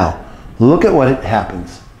 Now, look at what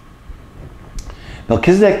happens.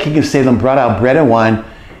 Melchizedek, king of Salem, brought out bread and wine.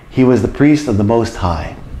 He was the priest of the Most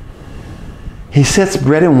High. He sets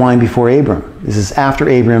bread and wine before Abram. This is after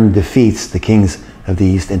Abram defeats the kings of the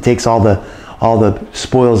east and takes all the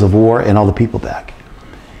spoils of war and all the people back.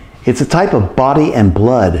 It's a type of body and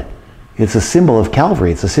blood. It's a symbol of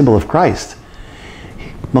Calvary. It's a symbol of Christ.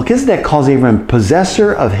 Melchizedek calls Abram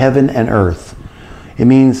possessor of heaven and earth. It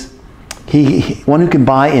means one who can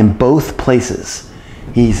buy in both places.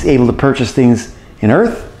 He's able to purchase things in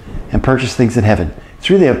earth and purchase things in heaven. It's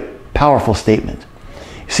really a powerful statement.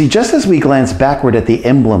 You see, just as we glance backward at the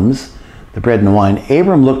emblems, the bread and wine,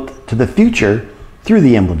 Abram looked to the future through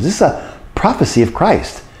the emblems. This is a prophecy of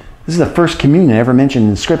Christ. This is the first communion ever mentioned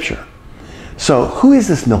in Scripture. So who is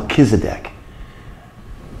this Melchizedek?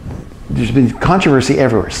 There's been controversy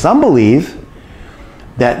everywhere. Some believe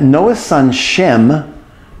that Noah's son Shem,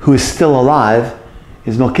 who is still alive,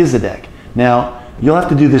 is Melchizedek. Now, you'll have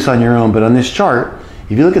to do this on your own, but on this chart,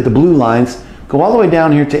 if you look at the blue lines, go all the way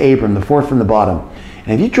down here to Abram, the fourth from the bottom.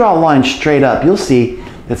 And if you draw a line straight up, you'll see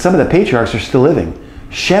that some of the patriarchs are still living.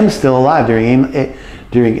 Shem's still alive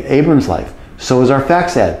during Abram's life. So is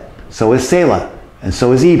Arphaxad. So is Selah. And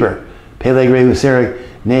so is Eber. Peleg, Reu, Serug,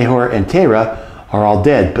 Nahor, and Terah are all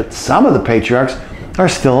dead. But some of the patriarchs are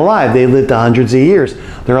still alive. They lived hundreds of years.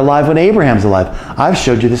 They're alive when Abraham's alive. I've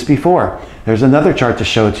showed you this before. There's another chart to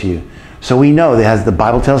show it to you. So we know that as the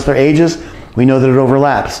Bible tells their ages, we know that it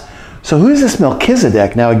overlaps. So who is this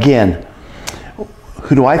Melchizedek? Now again,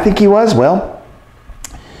 who do I think he was? Well,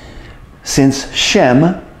 since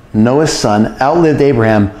Shem, Noah's son, outlived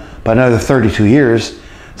Abraham by another 32 years,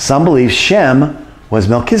 some believe Shem was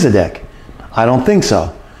Melchizedek. I don't think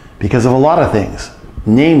so, because of a lot of things,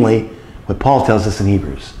 namely what Paul tells us in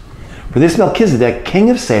Hebrews. For this Melchizedek, king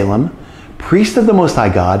of Salem, priest of the Most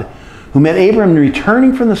High God, who met Abram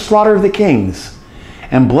returning from the slaughter of the kings,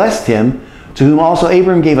 and blessed him, to whom also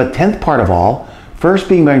Abram gave a tenth part of all, first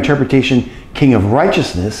being by interpretation king of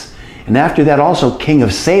righteousness, and after that also king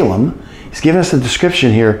of Salem. He's given us a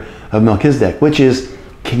description here of Melchizedek, which is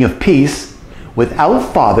king of peace,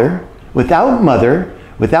 without father, without mother,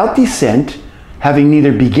 without descent, having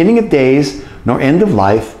neither beginning of days nor end of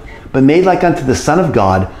life, but made like unto the Son of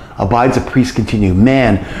God, abides a priest continue.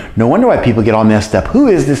 Man, no wonder why people get all messed up. Who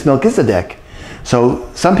is this Melchizedek? So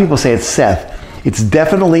some people say it's Seth. It's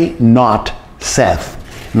definitely not Seth.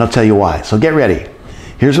 And I'll tell you why. So get ready.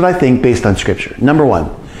 Here's what I think based on Scripture. Number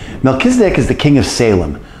one, Melchizedek is the king of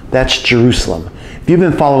Salem. That's Jerusalem. If you've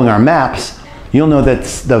been following our maps, you'll know that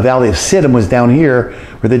the Valley of Siddim was down here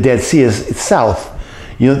where the Dead Sea is. It's south.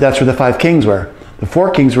 You know, that's where the 5 kings were. The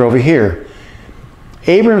 4 kings were over here.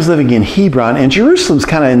 Abram's living in Hebron, and Jerusalem's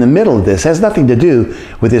kind of in the middle of this. It has nothing to do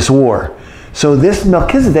with this war. So this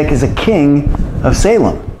Melchizedek is a king of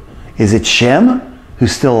Salem. Is it Shem,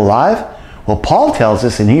 who's still alive? Well, Paul tells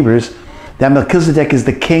us in Hebrews that Melchizedek is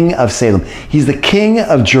the king of Salem. He's the king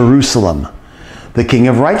of Jerusalem, the king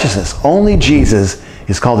of righteousness. Only Jesus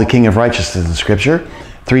is called the king of righteousness in Scripture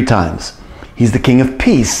 3 times. He's the king of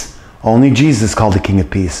peace. Only Jesus is called the king of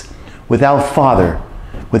peace. Without father,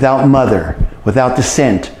 without mother, without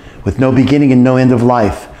descent, with no beginning and no end of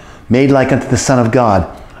life, made like unto the Son of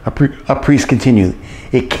God, a priest continually.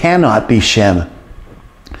 It cannot be Shem,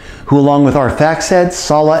 who along with Arphaxad,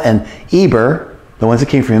 Salah, and Eber, the ones that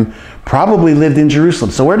came from him, probably lived in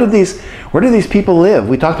Jerusalem. So where did these people live?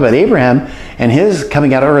 We talked about Abraham and his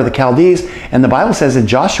coming out of Ur of the Chaldees, and the Bible says in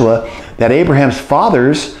Joshua that Abraham's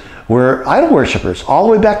fathers were idol worshippers all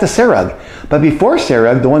the way back to Serug. But before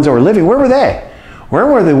Serug, the ones that were living, where were they? Where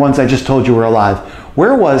were the ones I just told you were alive?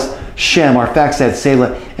 Where was Shem, Arphaxad,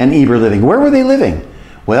 Selah, and Eber living? Where were they living?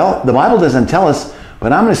 Well, the Bible doesn't tell us,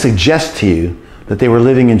 but I'm going to suggest to you that they were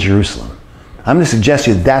living in Jerusalem. I'm going to suggest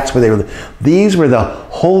to you that's where they were. These were the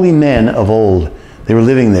holy men of old. They were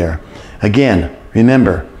living there. Again,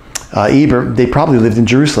 remember, Eber, they probably lived in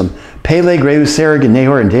Jerusalem. Peleg, Reu, Serug, and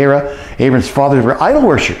Nahor, and Terah, Abram's fathers, were idol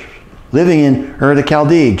worshippers, living in Ur of the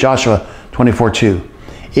Chaldees, Joshua 24:2.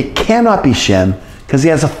 It cannot be Shem because he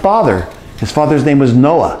has a father. His father's name was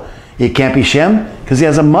Noah. It can't be Shem because he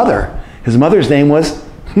has a mother. His mother's name was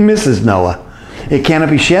Mrs. Noah. It cannot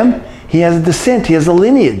be Shem. He has a descent. He has a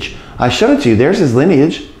lineage. I showed it to you. There's his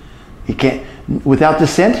lineage. He can't, without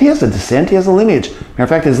descent, he has a descent. He has a lineage. Matter of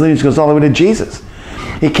fact, his lineage goes all the way to Jesus.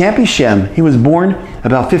 It can't be Shem. He was born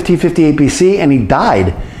about 1558 BC and he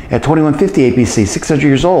died at 2158 BC, 600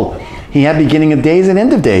 years old. He had beginning of days and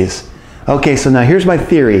end of days. Okay, so now here's my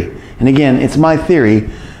theory. And again, it's my theory.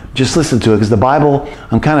 Just listen to it because the Bible,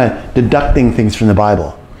 I'm kind of deducting things from the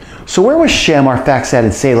Bible. So where was Shem, Arphaxad,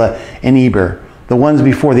 and Selah, and Eber, the ones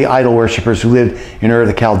before the idol worshippers who lived in Ur of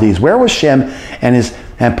the Chaldees? Where was Shem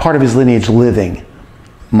and part of his lineage living?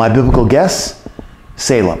 My biblical guess,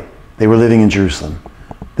 Salem. They were living in Jerusalem.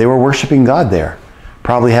 They were worshiping God there.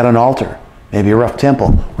 Probably had an altar, maybe a rough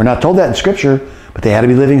temple. We're not told that in Scripture, but they had to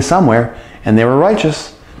be living somewhere, and they were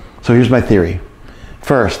righteous. So here's my theory.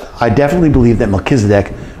 First, I definitely believe that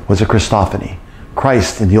Melchizedek was a Christophany,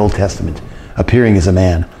 Christ in the Old Testament, appearing as a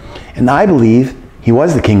man. And I believe he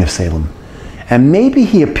was the king of Salem. And maybe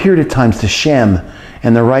he appeared at times to Shem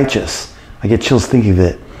and the righteous. I get chills thinking of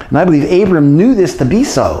it. And I believe Abram knew this to be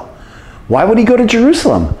so. Why would he go to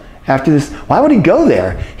Jerusalem after this? Why would he go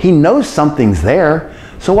there? He knows something's there.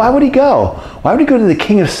 So why would he go? Why would he go to the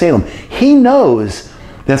king of Salem? He knows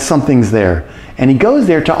that something's there. And he goes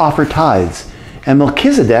there to offer tithes. And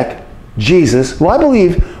Melchizedek, Jesus, who I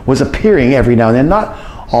believe was appearing every now and then,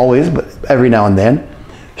 not always, but every now and then,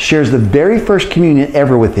 shares the very first communion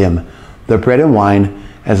ever with him, the bread and wine,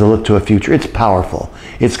 as a look to a future. It's powerful.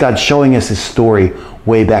 It's God showing us his story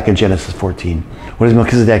way back in Genesis 14. What does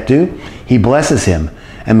Melchizedek do? He blesses him.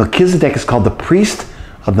 And Melchizedek is called the priest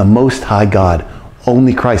of the Most High God.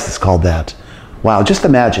 Only Christ is called that. Wow, just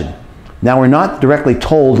imagine. Now we're not directly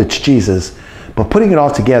told it's Jesus, but putting it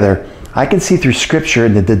all together, I can see through Scripture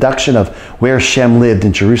and the deduction of where Shem lived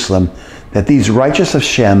in Jerusalem that these righteous of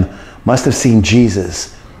Shem must have seen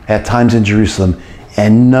Jesus at times in Jerusalem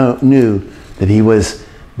and knew that he was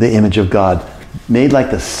the image of God, made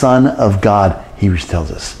like the Son of God, Hebrews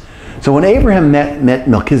tells us. So when Abraham met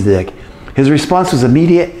Melchizedek, his response was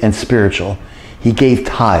immediate and spiritual. He gave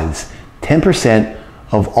tithes, 10%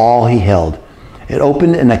 of all he held. It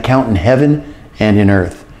opened an account in heaven and in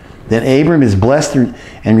earth. Then Abram is blessed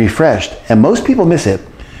and refreshed, and most people miss it,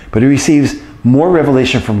 but he receives more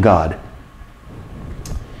revelation from God.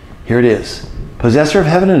 Here it is. Possessor of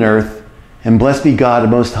heaven and earth, and blessed be God, the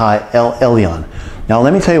Most High, El Elyon. Now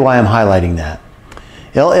let me tell you why I'm highlighting that.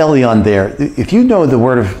 El Elyon there, if you know the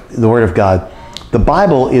word of God, the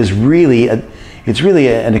Bible is really an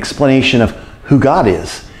explanation of who God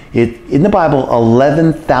is. In the Bible,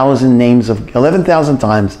 11,000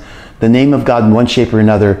 times the name of God in one shape or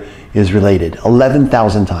another is related.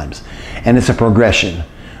 11,000 times. And it's a progression.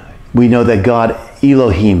 We know that God,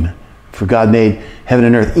 Elohim, for God made heaven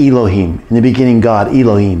and earth, Elohim. In the beginning, God,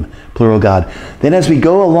 Elohim, plural God. Then as we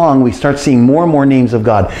go along, we start seeing more and more names of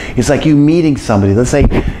God. It's like you meeting somebody. Let's say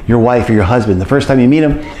your wife or your husband. The first time you meet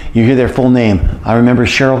them, you hear their full name. I remember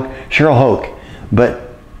Cheryl Hoke.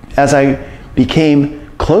 But as I became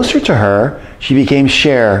closer to her, she became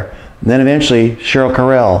Cher. And then eventually Cheryl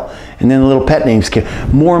Carell. And then the little pet names came.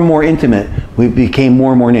 More and more intimate. We became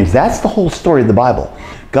more and more names. That's the whole story of the Bible.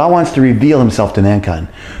 God wants to reveal himself to mankind.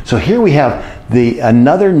 So here we have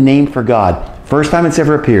another name for God. First time it's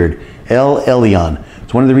ever appeared. El Elyon.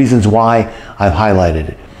 It's one of the reasons why I've highlighted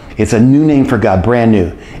it. It's a new name for God, brand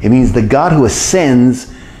new. It means the God who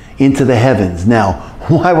ascends into the heavens. Now,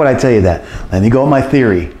 why would I tell you that? Let me go with my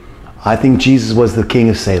theory. I think Jesus was the king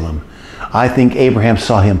of Salem. I think Abraham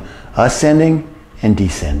saw him ascending and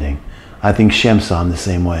descending. I think Shem saw him the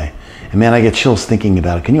same way. And man, I get chills thinking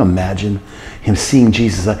about it. Can you imagine him seeing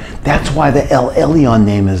Jesus? That's why the El Elyon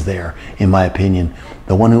name is there, in my opinion.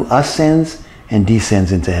 The one who ascends and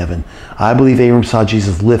descends into heaven. I believe Abram saw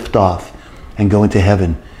Jesus lift off and go into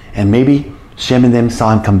heaven. And maybe Shem and them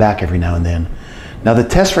saw him come back every now and then. Now the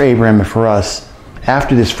test for Abraham and for us,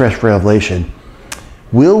 after this fresh revelation,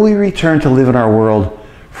 will we return to live in our world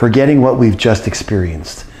forgetting what we've just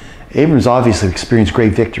experienced? Abram's obviously experienced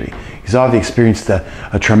great victory. He's obviously experienced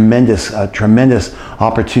a tremendous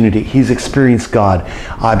opportunity. He's experienced God.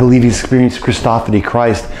 I believe he's experienced Christophany,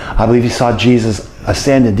 Christ. I believe he saw Jesus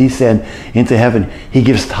ascend and descend into heaven. He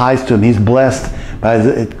gives tithes to him. He's blessed,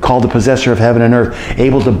 called the possessor of heaven and earth,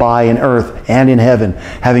 able to buy in earth and in heaven,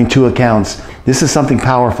 having two accounts. This is something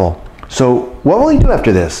powerful. So what will he do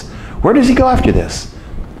after this? Where does he go after this?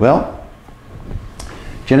 Well,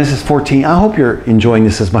 Genesis 14, I hope you're enjoying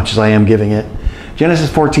this as much as I am giving it.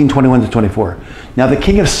 Genesis 14, 21 to 24. Now the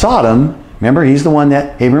king of Sodom, remember he's the one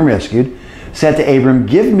that Abram rescued, said to Abram,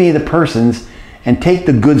 give me the persons and take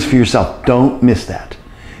the goods for yourself. Don't miss that.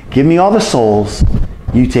 Give me all the souls,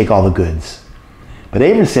 you take all the goods. But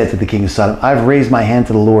Abram said to the king of Sodom, I've raised my hand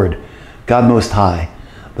to the Lord, God Most High,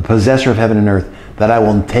 the possessor of heaven and earth, that I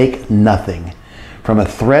will take nothing, from a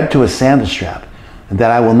thread to a sandal strap, and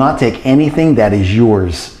that I will not take anything that is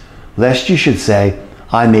yours, lest you should say,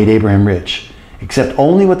 I made Abraham rich, except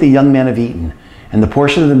only what the young men have eaten, and the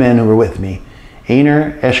portion of the men who were with me,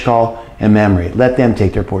 Aner, Eshcol, and Mamre. Let them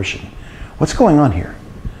take their portion. What's going on here?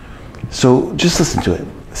 So just listen to it.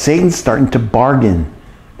 Satan's starting to bargain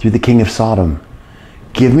through the king of Sodom.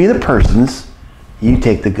 Give me the persons, you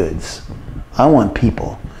take the goods. I want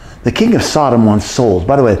people. The king of Sodom wants souls.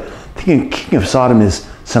 By the way, the king of Sodom is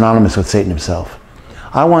synonymous with Satan himself.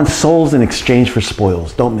 I want souls in exchange for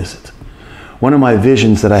spoils. Don't miss it. One of my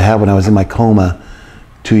visions that I had when I was in my coma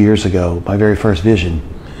 2 years ago, my very first vision,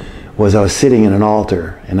 was I was sitting in an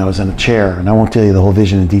altar and I was in a chair, and I won't tell you the whole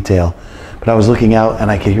vision in detail, but I was looking out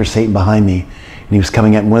and I could hear Satan behind me, and he was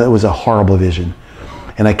coming at me. It was a horrible vision.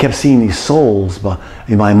 And I kept seeing these souls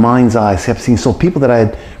in my mind's eye. I kept seeing souls, people that I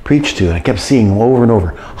had preached to, and I kept seeing them over and over,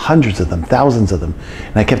 hundreds of them, thousands of them.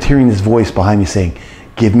 And I kept hearing this voice behind me saying,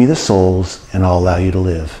 give me the souls and I'll allow you to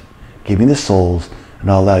live. Give me the souls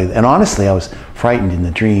and I'll allow you. And honestly, I was frightened in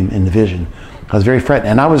the dream, in the vision. I was very frightened.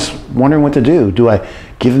 And I was wondering what to do. Do I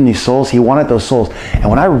give him these souls? He wanted those souls. And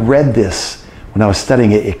when I read this, when I was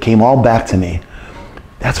studying it, it came all back to me.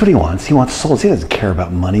 That's what he wants. He wants souls. He doesn't care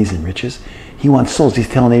about monies and riches. He wants souls. He's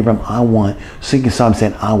telling Abram, I want. So you saw him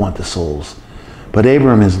saying, I want the souls. But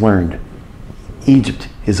Abram has learned Egypt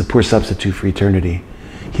is a poor substitute for eternity.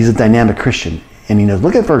 He's a dynamic Christian. And he knows.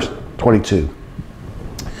 Look at verse 22.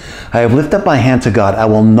 I have lifted up my hand to God. I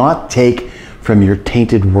will not take from your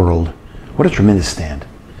tainted world. What a tremendous stand.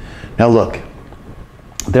 Now look.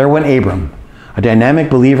 There went Abram, a dynamic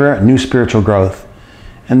believer, a new spiritual growth.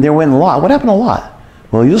 And there went Lot. What happened to Lot?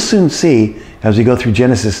 Well, you'll soon see as we go through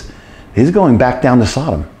Genesis, he's going back down to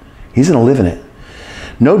Sodom. He's going to live in it.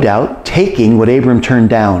 No doubt, taking what Abram turned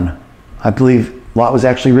down. I believe Lot was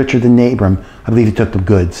actually richer than Abram. I believe he took the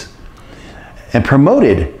goods. And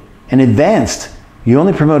promoted and advanced. You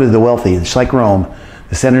only promoted the wealthy. It's like Rome.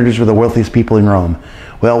 The senators were the wealthiest people in Rome.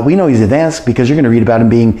 Well, we know he's advanced because you're going to read about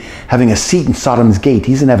him having a seat in Sodom's gate.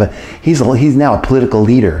 He's now a political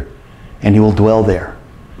leader, and he will dwell there.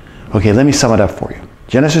 Okay, let me sum it up for you.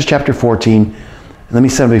 Genesis chapter 14. Let me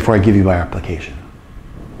sum it before I give you my application.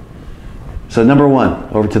 So number one,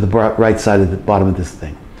 over to the right side of the bottom of this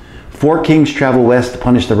thing. 4 kings travel west to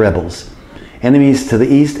punish the rebels. Enemies to the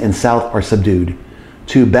east and south are subdued.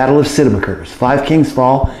 2, battle of Siddim occurs. 5 kings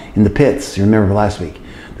fall in the pits. You remember last week.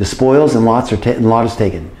 The spoils and Lot is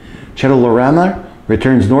taken. Chedorlaomer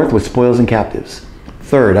returns north with spoils and captives.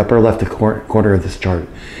 3rd, upper left corner of this chart.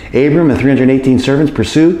 Abram and 318 servants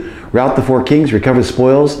pursue, rout the 4 kings, recover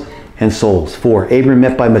spoils and souls. 4, Abram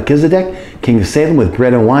met by Melchizedek, king of Salem, with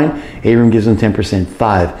bread and wine. Abram gives him 10%.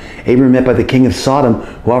 5, Abram met by the king of Sodom,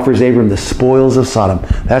 who offers Abram the spoils of Sodom.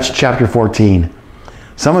 That's chapter 14.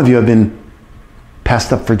 Some of you have been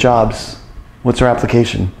passed up for jobs. What's our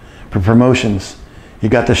application? For promotions. You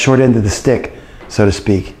got the short end of the stick, so to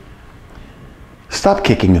speak. Stop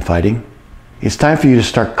kicking and fighting. It's time for you to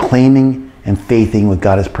start claiming and faithing what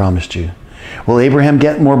God has promised you. Will Abraham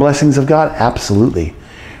get more blessings of God? Absolutely.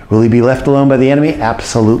 Will he be left alone by the enemy?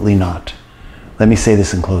 Absolutely not. Let me say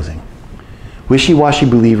this in closing. Wishy-washy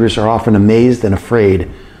believers are often amazed and afraid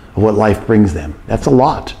of what life brings them. That's a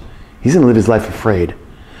lot. He's going to live his life afraid.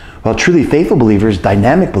 While truly faithful believers,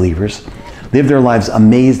 dynamic believers, live their lives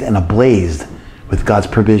amazed and ablazed with God's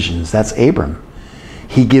provisions. That's Abram.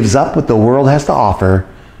 He gives up what the world has to offer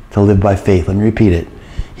to live by faith. Let me repeat it.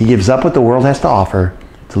 He gives up what the world has to offer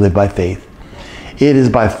to live by faith. It is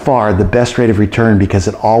by far the best rate of return because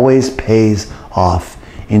it always pays off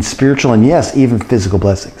in spiritual and yes, even physical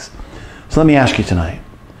blessings. So let me ask you tonight,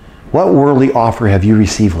 what worldly offer have you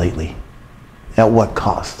received lately? At what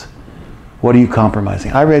cost? What are you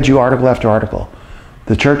compromising? I read you article after article.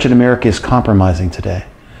 The church in America is compromising today.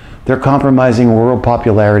 They're compromising world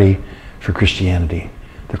popularity for Christianity.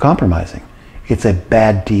 They're compromising. It's a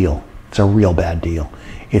bad deal. It's a real bad deal.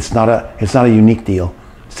 It's not a unique deal.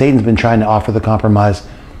 Satan's been trying to offer the compromise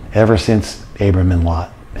ever since Abram and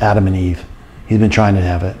Lot, Adam and Eve. He's been trying to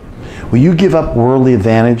have it. Will you give up worldly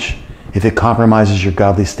advantage if it compromises your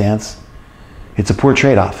godly stance? It's a poor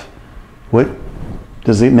trade-off. What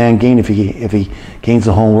does a man gain if he gains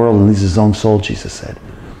the whole world and loses his own soul, Jesus said.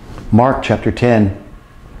 Mark chapter 10,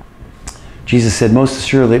 Jesus said, most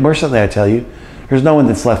certainly I tell you, there's no one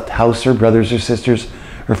that's left house or brothers or sisters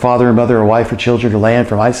or father or mother or wife or children or land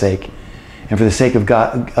for my sake and for the sake of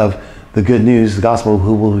God, of the good news, the gospel,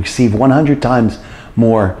 who will receive 100 times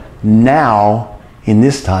more now in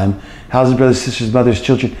this time, houses, brothers, sisters, mothers,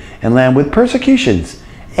 children, and land with persecutions,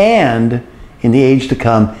 and in the age to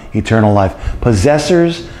come, eternal life.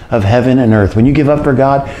 Possessors of heaven and earth. When you give up for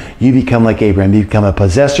God, you become like Abraham. You become a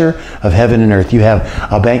possessor of heaven and earth. You have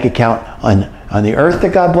a bank account on the earth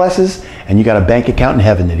that God blesses, and you got a bank account in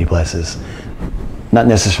heaven that he blesses. Not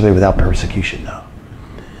necessarily without persecution, though.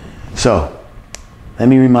 So, let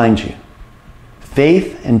me remind you,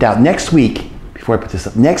 faith and doubt. Next week, before I put this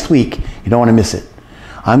up, next week, you don't want to miss it.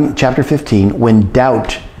 I'm chapter 15, when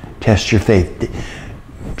doubt tests your faith.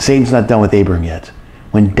 Satan's not done with Abram yet.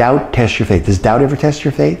 When doubt tests your faith. Does doubt ever test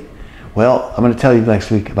your faith? Well, I'm going to tell you next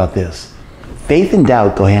week about this. Faith and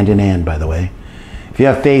doubt go hand in hand, by the way. If you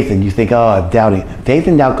have faith and you think, oh, I'm doubting, faith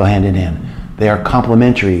and doubt go hand in hand. They are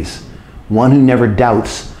complementaries. One who never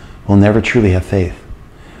doubts will never truly have faith.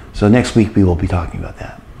 So next week we will be talking about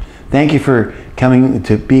that. Thank you for coming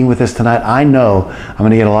to being with us tonight. I know I'm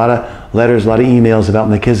going to get a lot of letters, a lot of emails about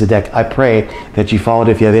Melchizedek. I pray that you followed.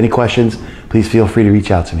 If you have any questions, please feel free to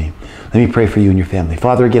reach out to me. Let me pray for you and your family.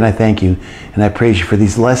 Father, again, I thank you and I praise you for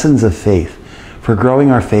these lessons of faith, for growing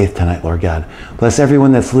our faith tonight, Lord God. Bless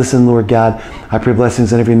everyone that's listened, Lord God. I pray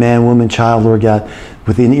blessings on every man, woman, child, Lord God,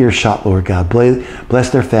 within earshot, Lord God. Bless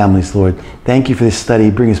their families, Lord. Thank you for this study.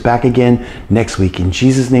 Bring us back again next week. In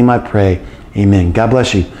Jesus' name I pray. Amen. God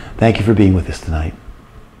bless you. Thank you for being with us tonight.